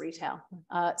box retail.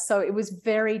 So it was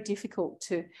very difficult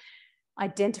to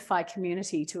identify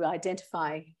community, to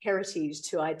identify heritage,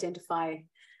 to identify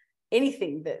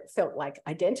anything that felt like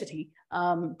identity.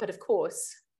 But of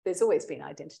course, there's always been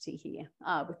identity here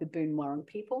with the Boon Wurrung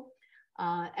people.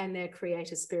 And their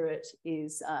creator spirit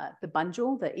is the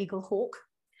Bunjil, the eagle hawk.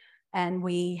 And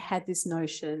we had this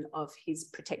notion of his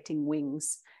protecting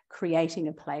wings, creating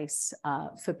a place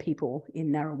for people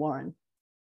in Narrawarren.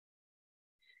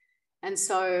 And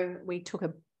so we took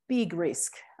a big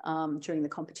risk during the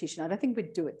competition. I don't think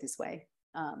we'd do it this way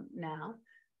now,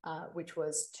 which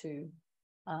was to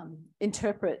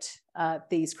interpret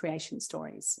these creation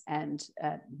stories and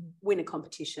win a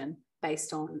competition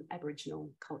based on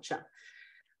Aboriginal culture.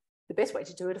 The best way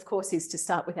to do it, of course, is to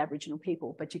start with Aboriginal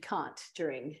people, but you can't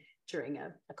during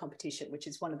a competition, which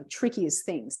is one of the trickiest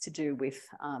things to do with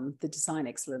the design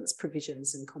excellence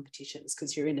provisions and competitions,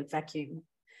 because you're in a vacuum.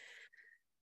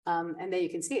 And there you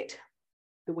can see it,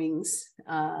 the wings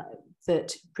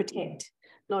that protect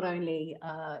not only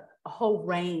a whole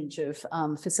range of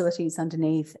facilities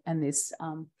underneath and this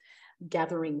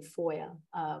gathering foyer,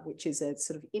 which is a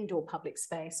sort of indoor public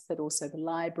space, but also the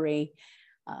library,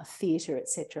 theatre,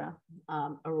 etc.,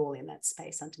 are all in that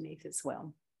space underneath as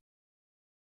well.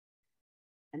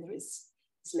 And there is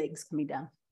his legs coming down.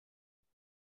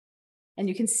 And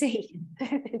you can see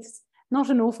there's not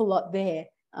an awful lot there,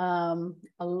 a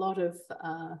lot of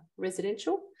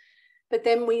residential. But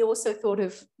then we also thought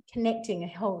of connecting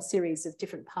a whole series of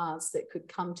different paths that could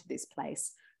come to this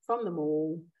place from the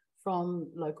mall, from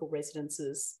local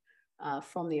residences,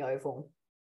 from the Oval,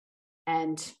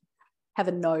 and have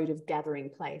a node of gathering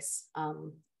place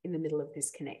in the middle of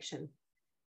this connection,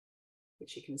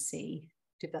 which you can see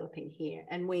developing here.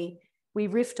 And we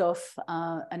riffed off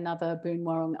another Boon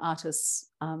Wurrung artist's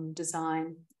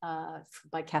design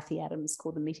by Kathy Adams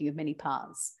called The Meeting of Many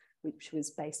Paths, which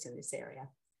was based in this area.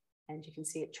 And you can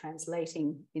see it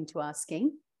translating into our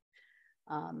scheme,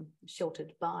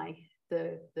 sheltered by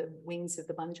the wings of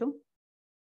the Bunjil.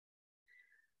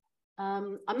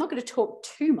 I'm not going to talk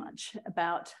too much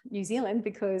about New Zealand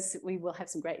because we will have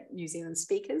some great New Zealand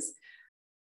speakers.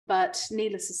 But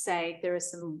needless to say, there are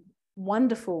some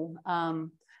wonderful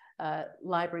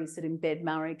libraries that embed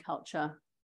Maori culture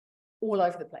all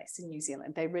over the place in New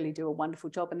Zealand. They really do a wonderful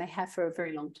job, and they have for a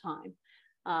very long time.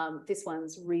 This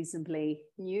one's reasonably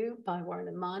new by Warren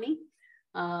and Marnie,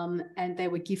 and they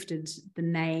were gifted the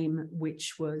name,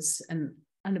 which was an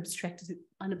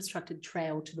unobstructed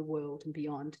trail to the world and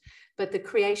beyond. But the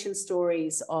creation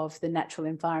stories of the natural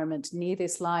environment near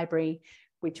this library,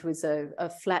 which was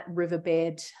a flat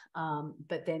riverbed,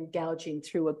 but then gouging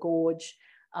through a gorge,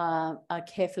 are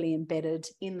carefully embedded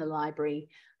in the library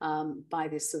by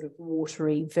this sort of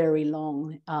watery, very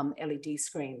long LED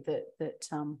screen that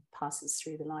passes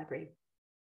through the library.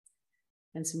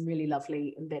 And some really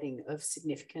lovely embedding of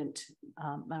significant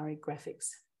Maori graphics.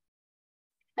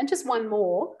 And just one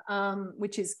more,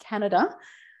 which is Canada.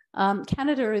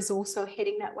 Canada is also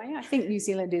heading that way. I think New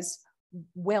Zealand is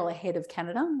well ahead of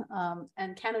Canada.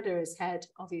 And Canada has had,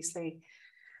 obviously,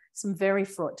 some very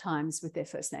fraught times with their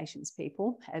First Nations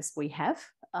people, as we have.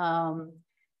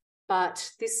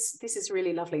 But this is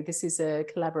really lovely. This is a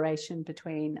collaboration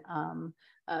between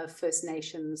a First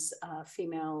Nations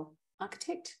female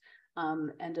architect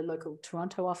and a local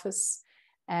Toronto office.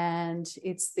 And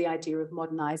it's the idea of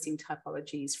modernising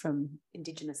typologies from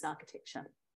Indigenous architecture.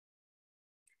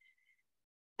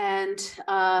 And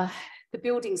the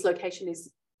building's location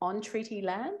is on treaty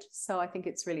land, so I think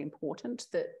it's really important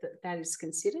that that is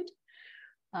considered.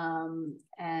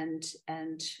 And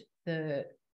the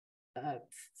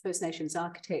First Nations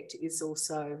architect is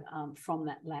also from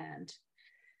that land.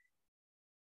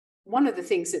 One of the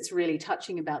things that's really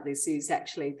touching about this is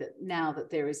actually that now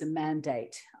that there is a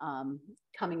mandate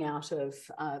coming out of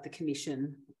the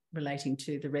Commission relating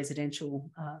to the residential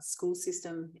school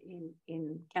system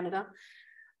in Canada,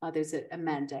 there's a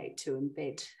mandate to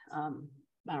embed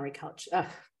Maori culture,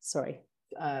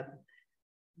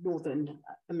 Northern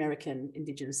American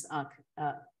Indigenous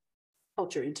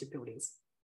culture into buildings.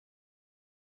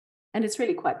 And it's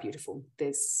really quite beautiful.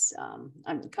 There's,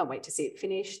 I can't wait to see it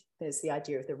finished. There's the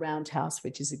idea of the roundhouse,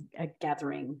 which is a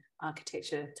gathering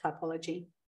architecture typology.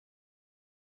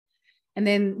 And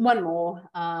then one more,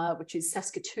 which is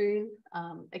Saskatoon.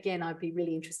 Again, I'd be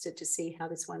really interested to see how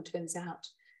this one turns out.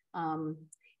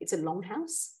 It's a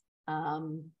longhouse,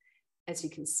 as you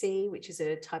can see, which is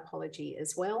a typology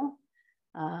as well.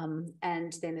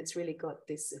 And then it's really got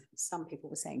this, some people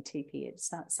were saying teepee. It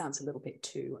sounds a little bit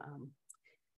too,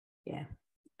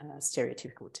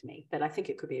 stereotypical to me, but I think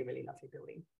it could be a really lovely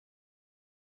building.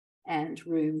 and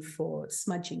room for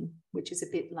smudging, which is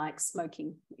a bit like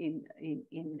smoking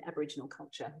in Aboriginal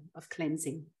culture, of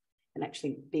cleansing and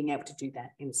actually being able to do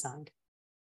that inside.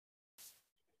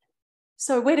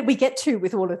 So where did we get to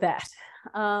with all of that?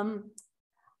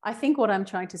 I think what I'm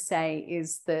trying to say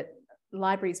is that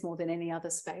libraries, more than any other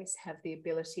space, have the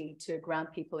ability to ground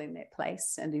people in their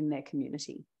place and in their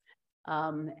community.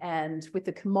 And with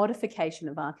the commodification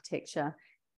of architecture,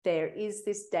 there is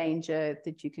this danger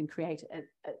that you can create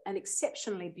an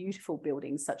exceptionally beautiful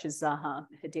building, such as Zaha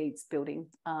Hadid's building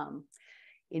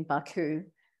in Baku,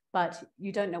 but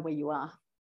you don't know where you are.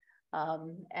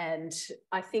 And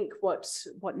I think what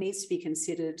needs to be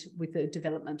considered with the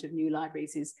development of new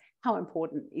libraries is how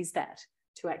important is that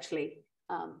to actually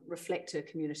reflect a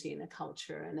community and a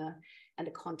culture and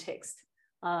a context.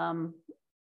 And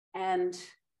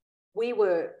we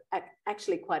were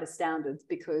actually quite astounded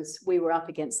because we were up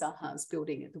against Zaha's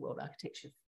building at the World Architecture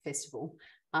Festival,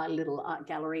 our little art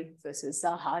gallery versus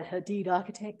Zaha Hadid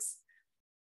architects.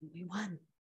 We won.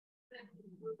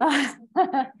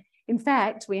 In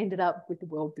fact, we ended up with the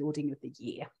World Building of the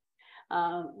Year,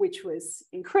 which was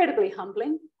incredibly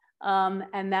humbling.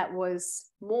 And that was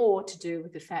more to do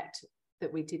with the fact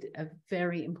that we did a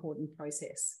very important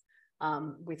process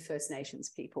with First Nations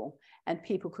people, and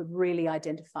people could really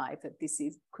identify that this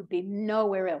could be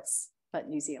nowhere else but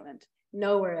New Zealand,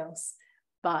 nowhere else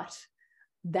but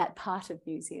that part of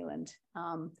New Zealand.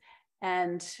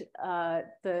 And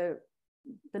the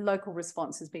local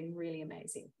response has been really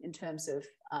amazing in terms of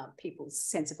people's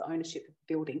sense of ownership of the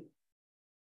building.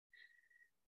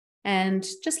 And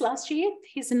just last year,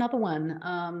 here's another one,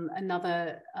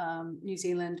 another New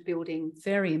Zealand building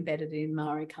very embedded in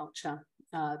Maori culture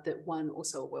that won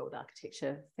also a World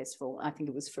Architecture Festival. I think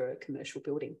it was for a commercial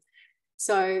building.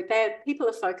 So people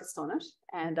are focused on it.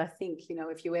 And I think, you know,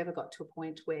 if you ever got to a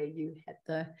point where you had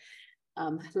the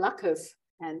luck of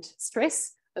and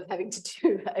stress of having to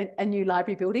do a new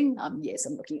library building, yes,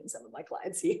 I'm looking at some of my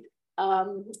clients here,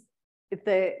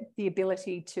 the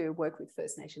ability to work with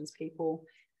First Nations people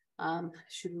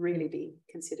should really be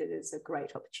considered as a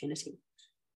great opportunity.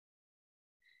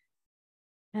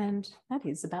 And that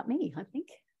is about me, I think.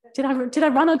 Did I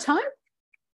run on time?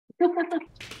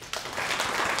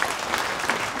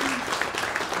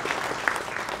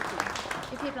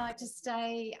 If you'd like to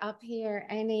stay up here,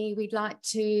 Annie, we'd like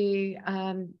to,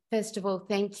 first of all,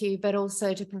 thank you, but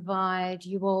also to provide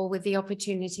you all with the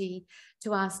opportunity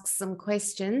to ask some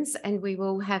questions, and we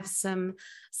will have some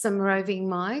roving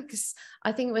mics.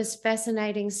 I think it was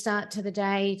fascinating start to the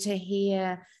day to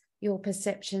hear your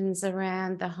perceptions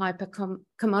around the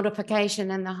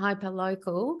hyper-commodification and the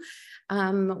hyper-local.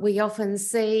 We often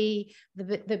see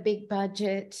the big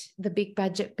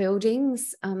budget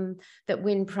buildings that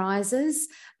win prizes.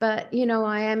 But, you know,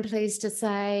 I am pleased to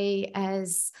say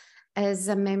as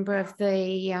a member of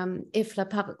the IFLA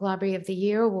Public Library of the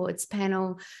Year Awards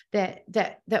panel that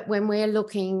when we're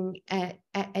looking at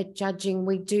judging,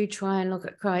 we do try and look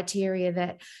at criteria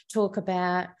that talk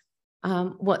about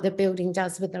what the building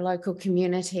does with the local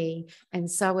community. And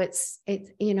so it's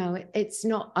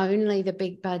not only the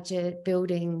big budget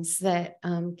buildings that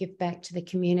give back to the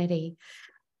community.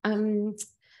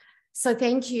 So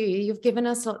thank you. You've given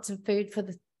us lots of food for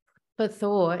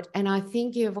thought, and I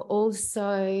think you've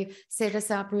also set us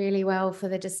up really well for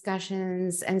the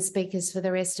discussions and speakers for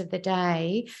the rest of the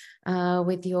day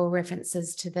with your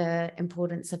references to the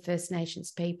importance of First Nations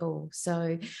people.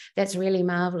 So that's really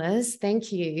marvellous.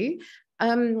 Thank you.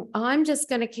 I'm just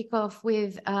going to kick off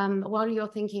with, while you're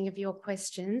thinking of your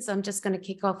questions, I'm just going to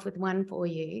kick off with one for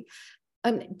you.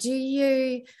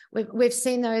 We've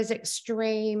seen those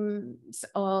extremes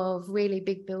of really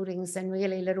big buildings and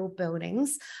really little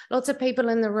buildings. Lots of people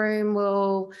in the room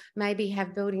will maybe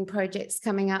have building projects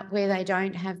coming up where they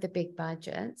don't have the big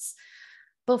budgets.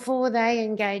 Before they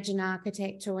engage an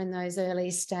architect or in those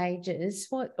early stages,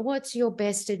 what's your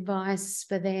best advice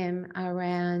for them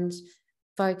around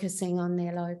focusing on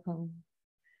their local?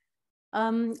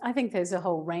 I think there's a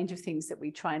whole range of things that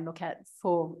we try and look at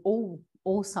for all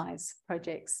size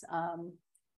projects.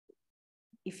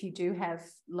 If you do have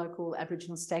local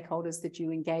Aboriginal stakeholders that you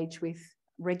engage with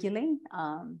regularly,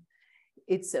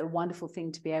 it's a wonderful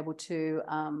thing to be able to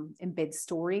embed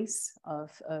stories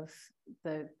of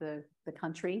the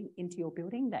country into your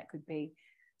building. That could be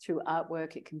through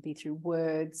artwork, it can be through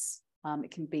words, it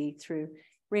can be through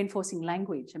reinforcing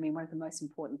language. I mean, one of the most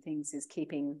important things is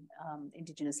keeping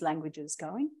Indigenous languages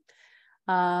going.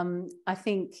 I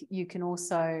think you can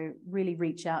also really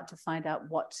reach out to find out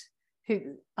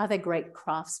who are there great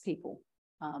craftspeople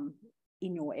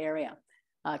in your area.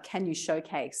 Can you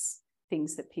showcase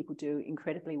things that people do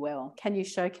incredibly well? Can you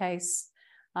showcase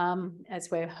as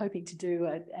we're hoping to do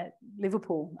at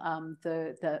Liverpool,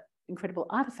 the incredible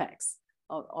artefacts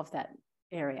of that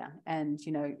area. And,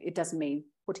 you know, it doesn't mean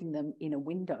putting them in a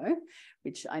window,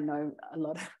 which I know a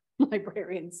lot of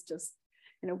librarians just,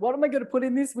 you know, what am I going to put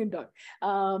in this window?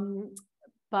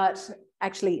 But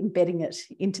actually embedding it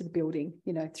into the building,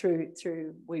 you know, through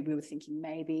we were thinking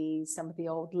maybe some of the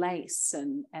old lace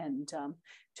and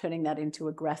turning that into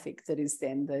a graphic that is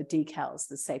then the decals,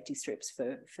 the safety strips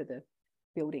for the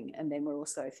building. And then we're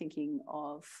also thinking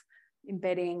of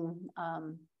embedding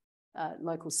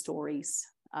local stories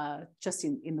just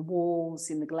in the walls,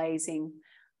 in the glazing,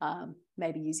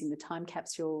 maybe using the time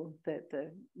capsule that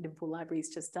the Liverpool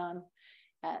Library's just done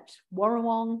at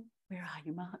Warrawong. Where are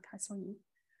you, Mark? I saw you.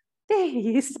 There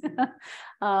he is.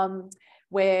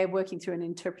 We're working through an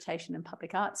interpretation and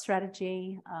public art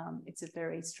strategy. It's a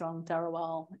very strong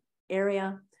Dharawal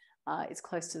area. It's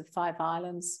close to the 5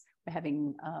 Islands. We're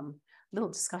having a little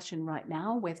discussion right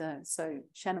now whether, so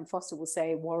Shannon Foster will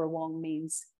say Warrawong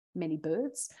means many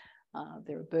birds.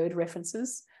 There are bird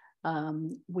references.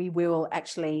 We will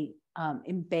actually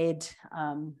embed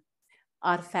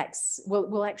artifacts.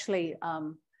 We'll actually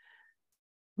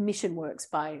mission works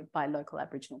by local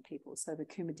Aboriginal people. So the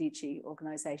Kumadichi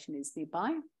organisation is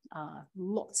nearby,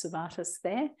 lots of artists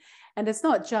there. And it's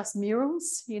not just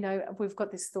murals, you know, we've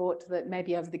got this thought that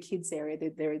maybe over the kids area,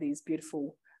 there are these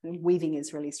beautiful, weaving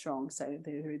is really strong. So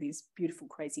there are these beautiful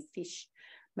crazy fish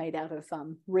made out of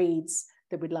reeds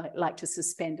that we'd like to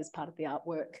suspend as part of the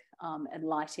artwork and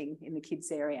lighting in the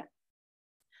kids area.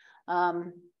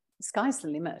 Sky's the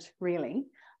limit, really.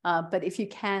 But if you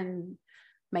can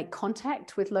make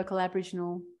contact with local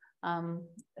Aboriginal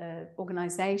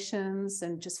organisations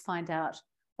and just find out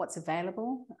what's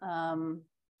available.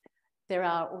 There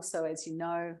are also, as you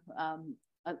know,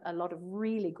 a lot of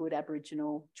really good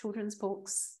Aboriginal children's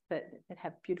books that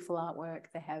have beautiful artwork,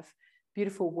 they have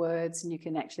beautiful words, and you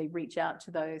can actually reach out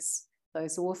to those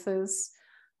authors.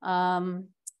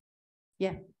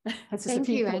 Yeah, that's just Thank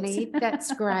you, Annie.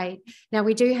 That's great. Now,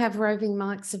 we do have roving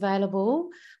mics available.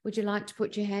 Would you like to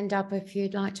put your hand up if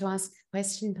you'd like to ask a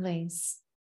question, please?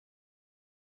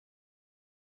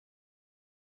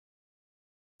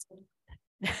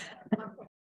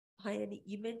 Hi, Annie.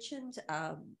 You mentioned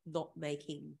not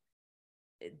making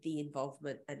the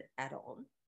involvement an add-on.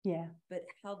 Yeah. But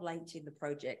how late in the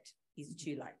project is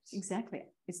too late? Exactly.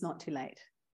 It's not too late.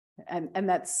 And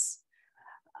that's...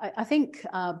 I think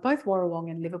both Warrawong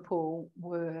and Liverpool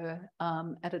were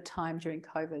at a time during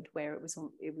COVID where it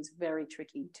was very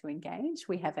tricky to engage.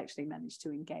 We have actually managed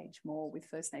to engage more with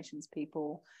First Nations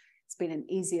people. It's been an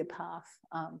easier path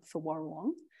for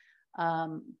Warrawong,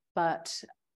 but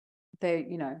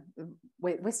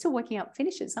we're still working out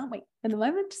finishes, aren't we, at the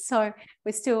moment? So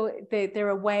we're still there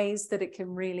are ways that it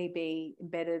can really be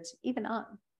embedded even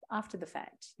after the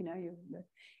fact. You know,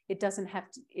 it doesn't have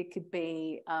to, it could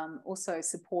be also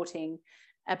supporting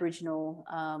Aboriginal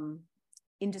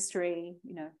industry,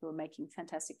 you know, who are making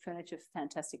fantastic furniture,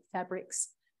 fantastic fabrics.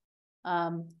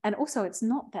 And also it's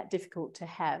not that difficult to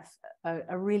have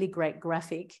a really great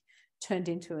graphic turned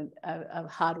into a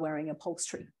hard-wearing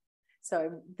upholstery.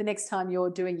 So the next time you're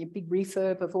doing your big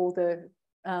refurb of all the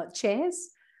chairs,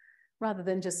 rather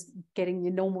than just getting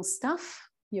your normal stuff,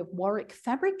 your Warwick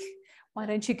fabric, why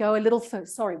don't you go a little further?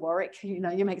 Sorry, Warwick, you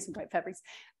know, you make some great fabrics,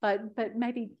 but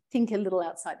maybe think a little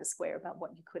outside the square about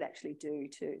what you could actually do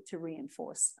to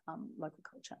reinforce local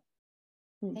culture.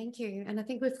 Thank you. And I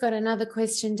think we've got another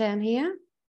question down here.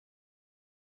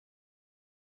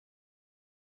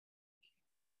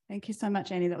 Thank you so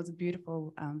much, Annie. That was a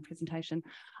beautiful presentation.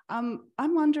 I'm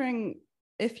wondering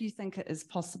if you think it is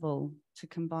possible to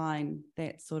combine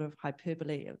that sort of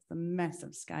hyperbole of the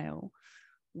massive scale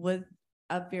with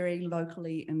a very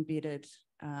locally embedded,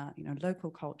 local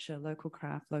culture, local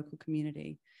craft, local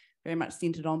community, very much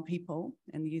centred on people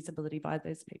and the usability by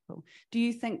those people. Do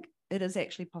you think it is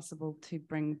actually possible to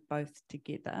bring both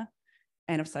together?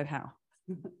 And if so, how?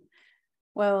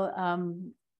 Well,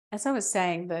 as I was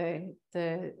saying,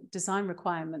 the design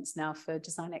requirements now for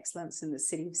design excellence in the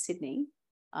City of Sydney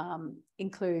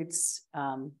includes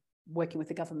working with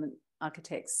the government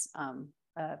architects,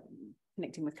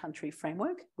 Connecting with Country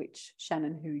framework, which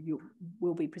Shannon, who you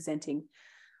will be presenting,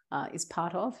 is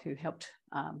part of, who helped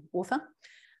author.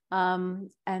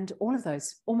 And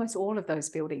almost all of those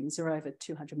buildings are over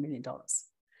 $200 million.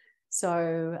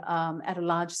 So at a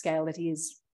large scale, it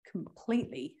is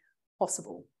completely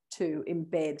possible to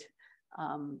embed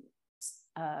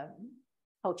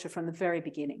culture from the very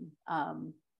beginning.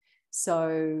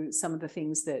 So some of the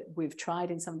things that we've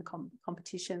tried in some of the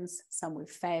competitions, some we've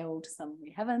failed, some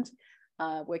we haven't,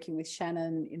 working with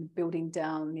Shannon in a building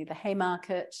down near the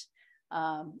Haymarket.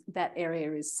 That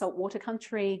area is saltwater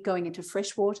country going into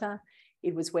freshwater.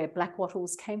 It was where black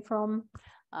wattles came from,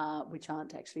 which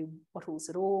aren't actually wattles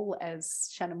at all, as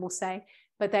Shannon will say,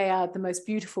 but they are the most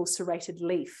beautiful serrated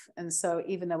leaf. And so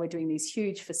even though we're doing these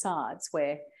huge facades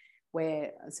where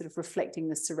we're sort of reflecting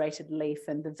the serrated leaf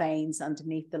and the veins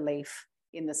underneath the leaf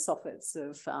in the soffits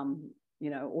of,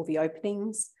 all the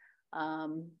openings,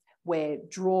 we're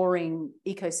drawing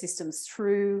ecosystems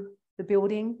through the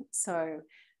building. So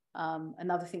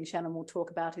another thing Shannon will talk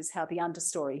about is how the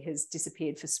understory has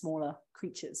disappeared for smaller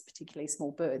creatures, particularly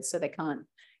small birds. So they can't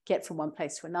get from one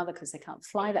place to another because they can't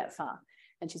fly that far.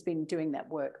 And she's been doing that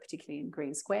work, particularly in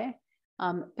Green Square.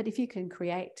 But if you can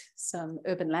create some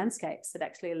urban landscapes that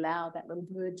actually allow that little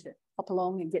bird to hop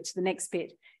along and get to the next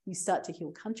bit, you start to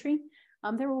heal country.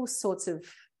 There are all sorts of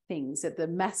things at the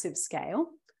massive scale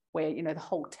where, the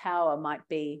whole tower might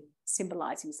be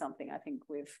symbolizing something. I think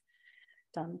we've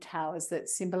done towers that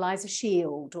symbolize a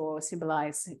shield or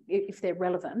symbolize, if they're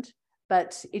relevant,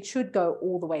 but it should go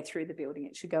all the way through the building.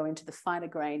 It should go into the finer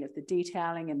grain of the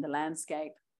detailing and the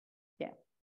landscape. Yeah.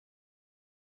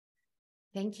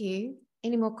 Thank you.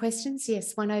 Any more questions?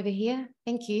 Yes, one over here.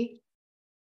 Thank you.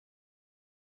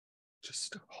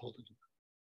 Just hold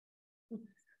it.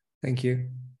 Thank you.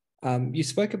 You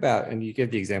spoke about, and you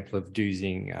gave the example of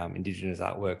using Indigenous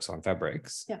artworks on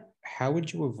fabrics. Yeah. How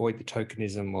would you avoid the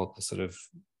tokenism or the sort of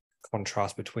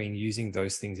contrast between using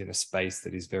those things in a space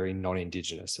that is very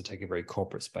non-Indigenous, to take a very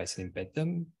corporate space and embed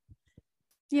them?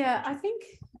 Yeah, I think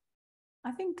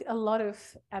a lot of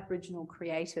Aboriginal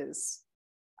creators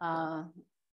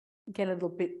get a little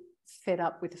bit fed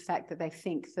up with the fact that they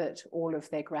think that all of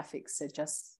their graphics are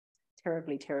just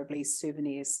terribly, terribly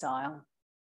souvenir style,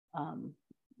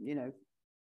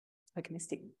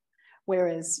 tokenistic.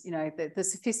 Whereas, the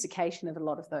sophistication of a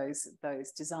lot of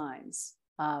those designs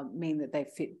mean that they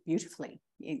fit beautifully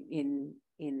in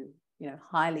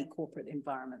highly corporate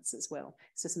environments as well.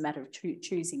 It's just a matter of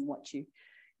choosing what you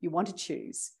want to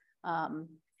choose.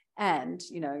 And,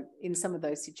 in some of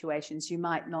those situations, you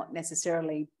might not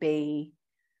necessarily be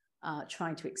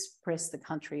trying to express the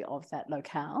country of that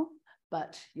locale,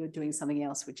 but you're doing something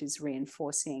else, which is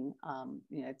reinforcing,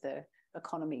 the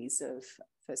economies of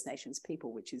First Nations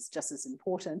people, which is just as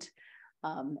important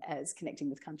as connecting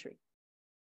with country.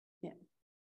 Yeah.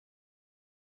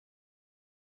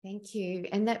 Thank you.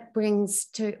 And that brings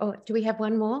to, do we have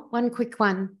one more? One quick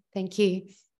one. Thank you.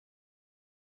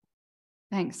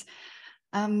 Thanks.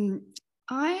 I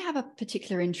have a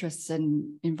particular interest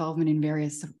in involvement in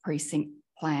various sort of precinct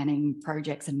planning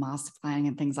projects and master planning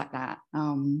and things like that.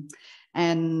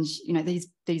 And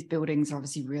these buildings are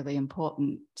obviously really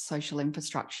important social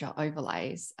infrastructure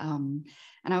overlays. And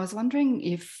I was wondering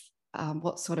if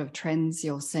what sort of trends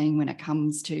you're seeing when it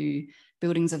comes to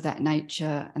buildings of that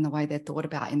nature and the way they're thought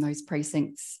about in those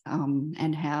precincts,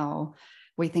 and how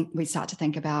we start to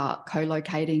think about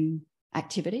co-locating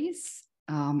activities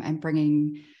and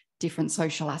bringing different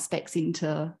social aspects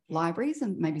into libraries,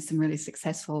 and maybe some really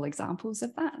successful examples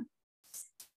of that.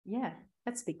 Yeah,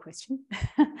 that's a big question.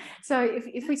 So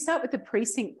if we start with the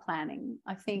precinct planning,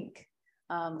 I think,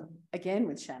 again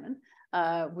with Shannon,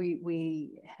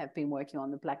 we have been working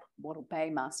on the Blackwattle Bay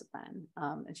Master Plan,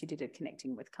 and she did a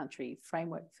Connecting with Country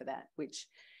framework for that, which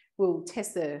will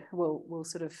will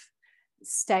sort of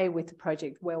stay with the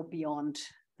project well beyond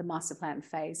the master plan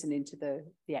phase and into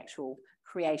the actual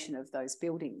creation of those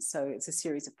buildings. So it's a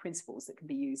series of principles that can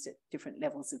be used at different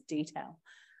levels of detail.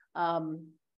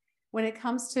 When it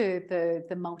comes to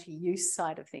the multi-use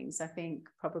side of things, I think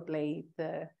probably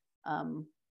the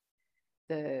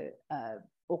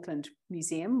Auckland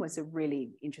Museum was a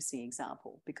really interesting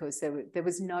example, because there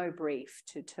was no brief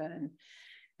to turn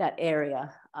that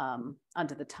area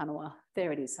under the Tanawa.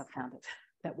 There it is, I found it,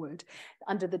 that word,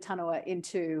 under the Tanawa,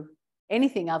 into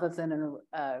anything other than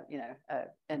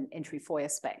an entry foyer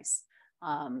space.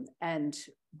 And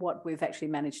what we've actually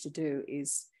managed to do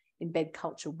is embed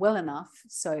culture well enough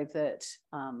so that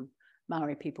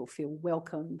Maori people feel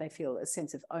welcome, they feel a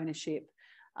sense of ownership,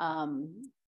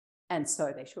 and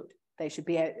so they should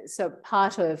be. So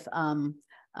part of mana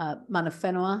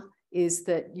whenua is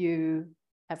that you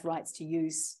have rights to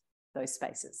use those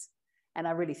spaces. And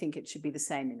I really think it should be the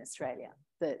same in Australia,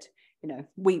 that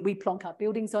we plonk up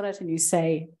buildings on it and you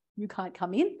say, you can't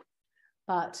come in,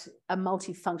 but a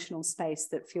multifunctional space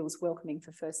that feels welcoming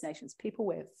for First Nations people,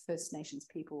 where First Nations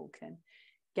people can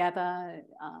gather,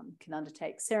 can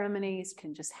undertake ceremonies,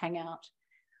 can just hang out,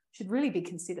 should really be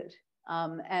considered.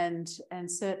 And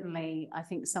certainly I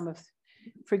think some of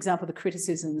for example, the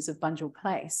criticisms of Bunjil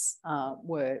Place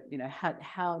were, you know,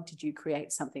 how did you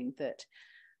create something that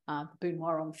Boon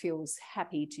Wurrung feels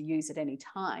happy to use at any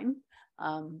time?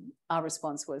 Our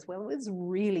response was, well, it was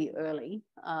really early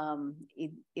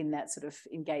in that sort of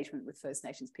engagement with First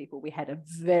Nations people. We had a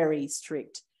very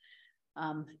strict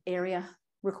area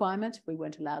requirement. We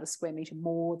weren't allowed a square metre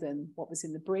more than what was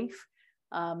in the brief.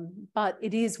 But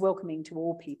it is welcoming to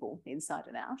all people inside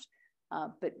and out.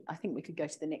 But I think we could go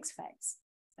to the next phase.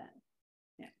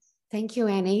 Yeah. Thank you,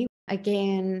 Annie.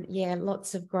 Again, yeah,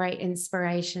 lots of great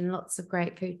inspiration, lots of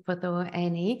great food for thought,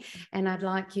 Annie. And I'd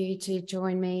like you to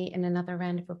join me in another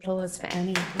round of applause for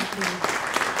Annie. Thank you.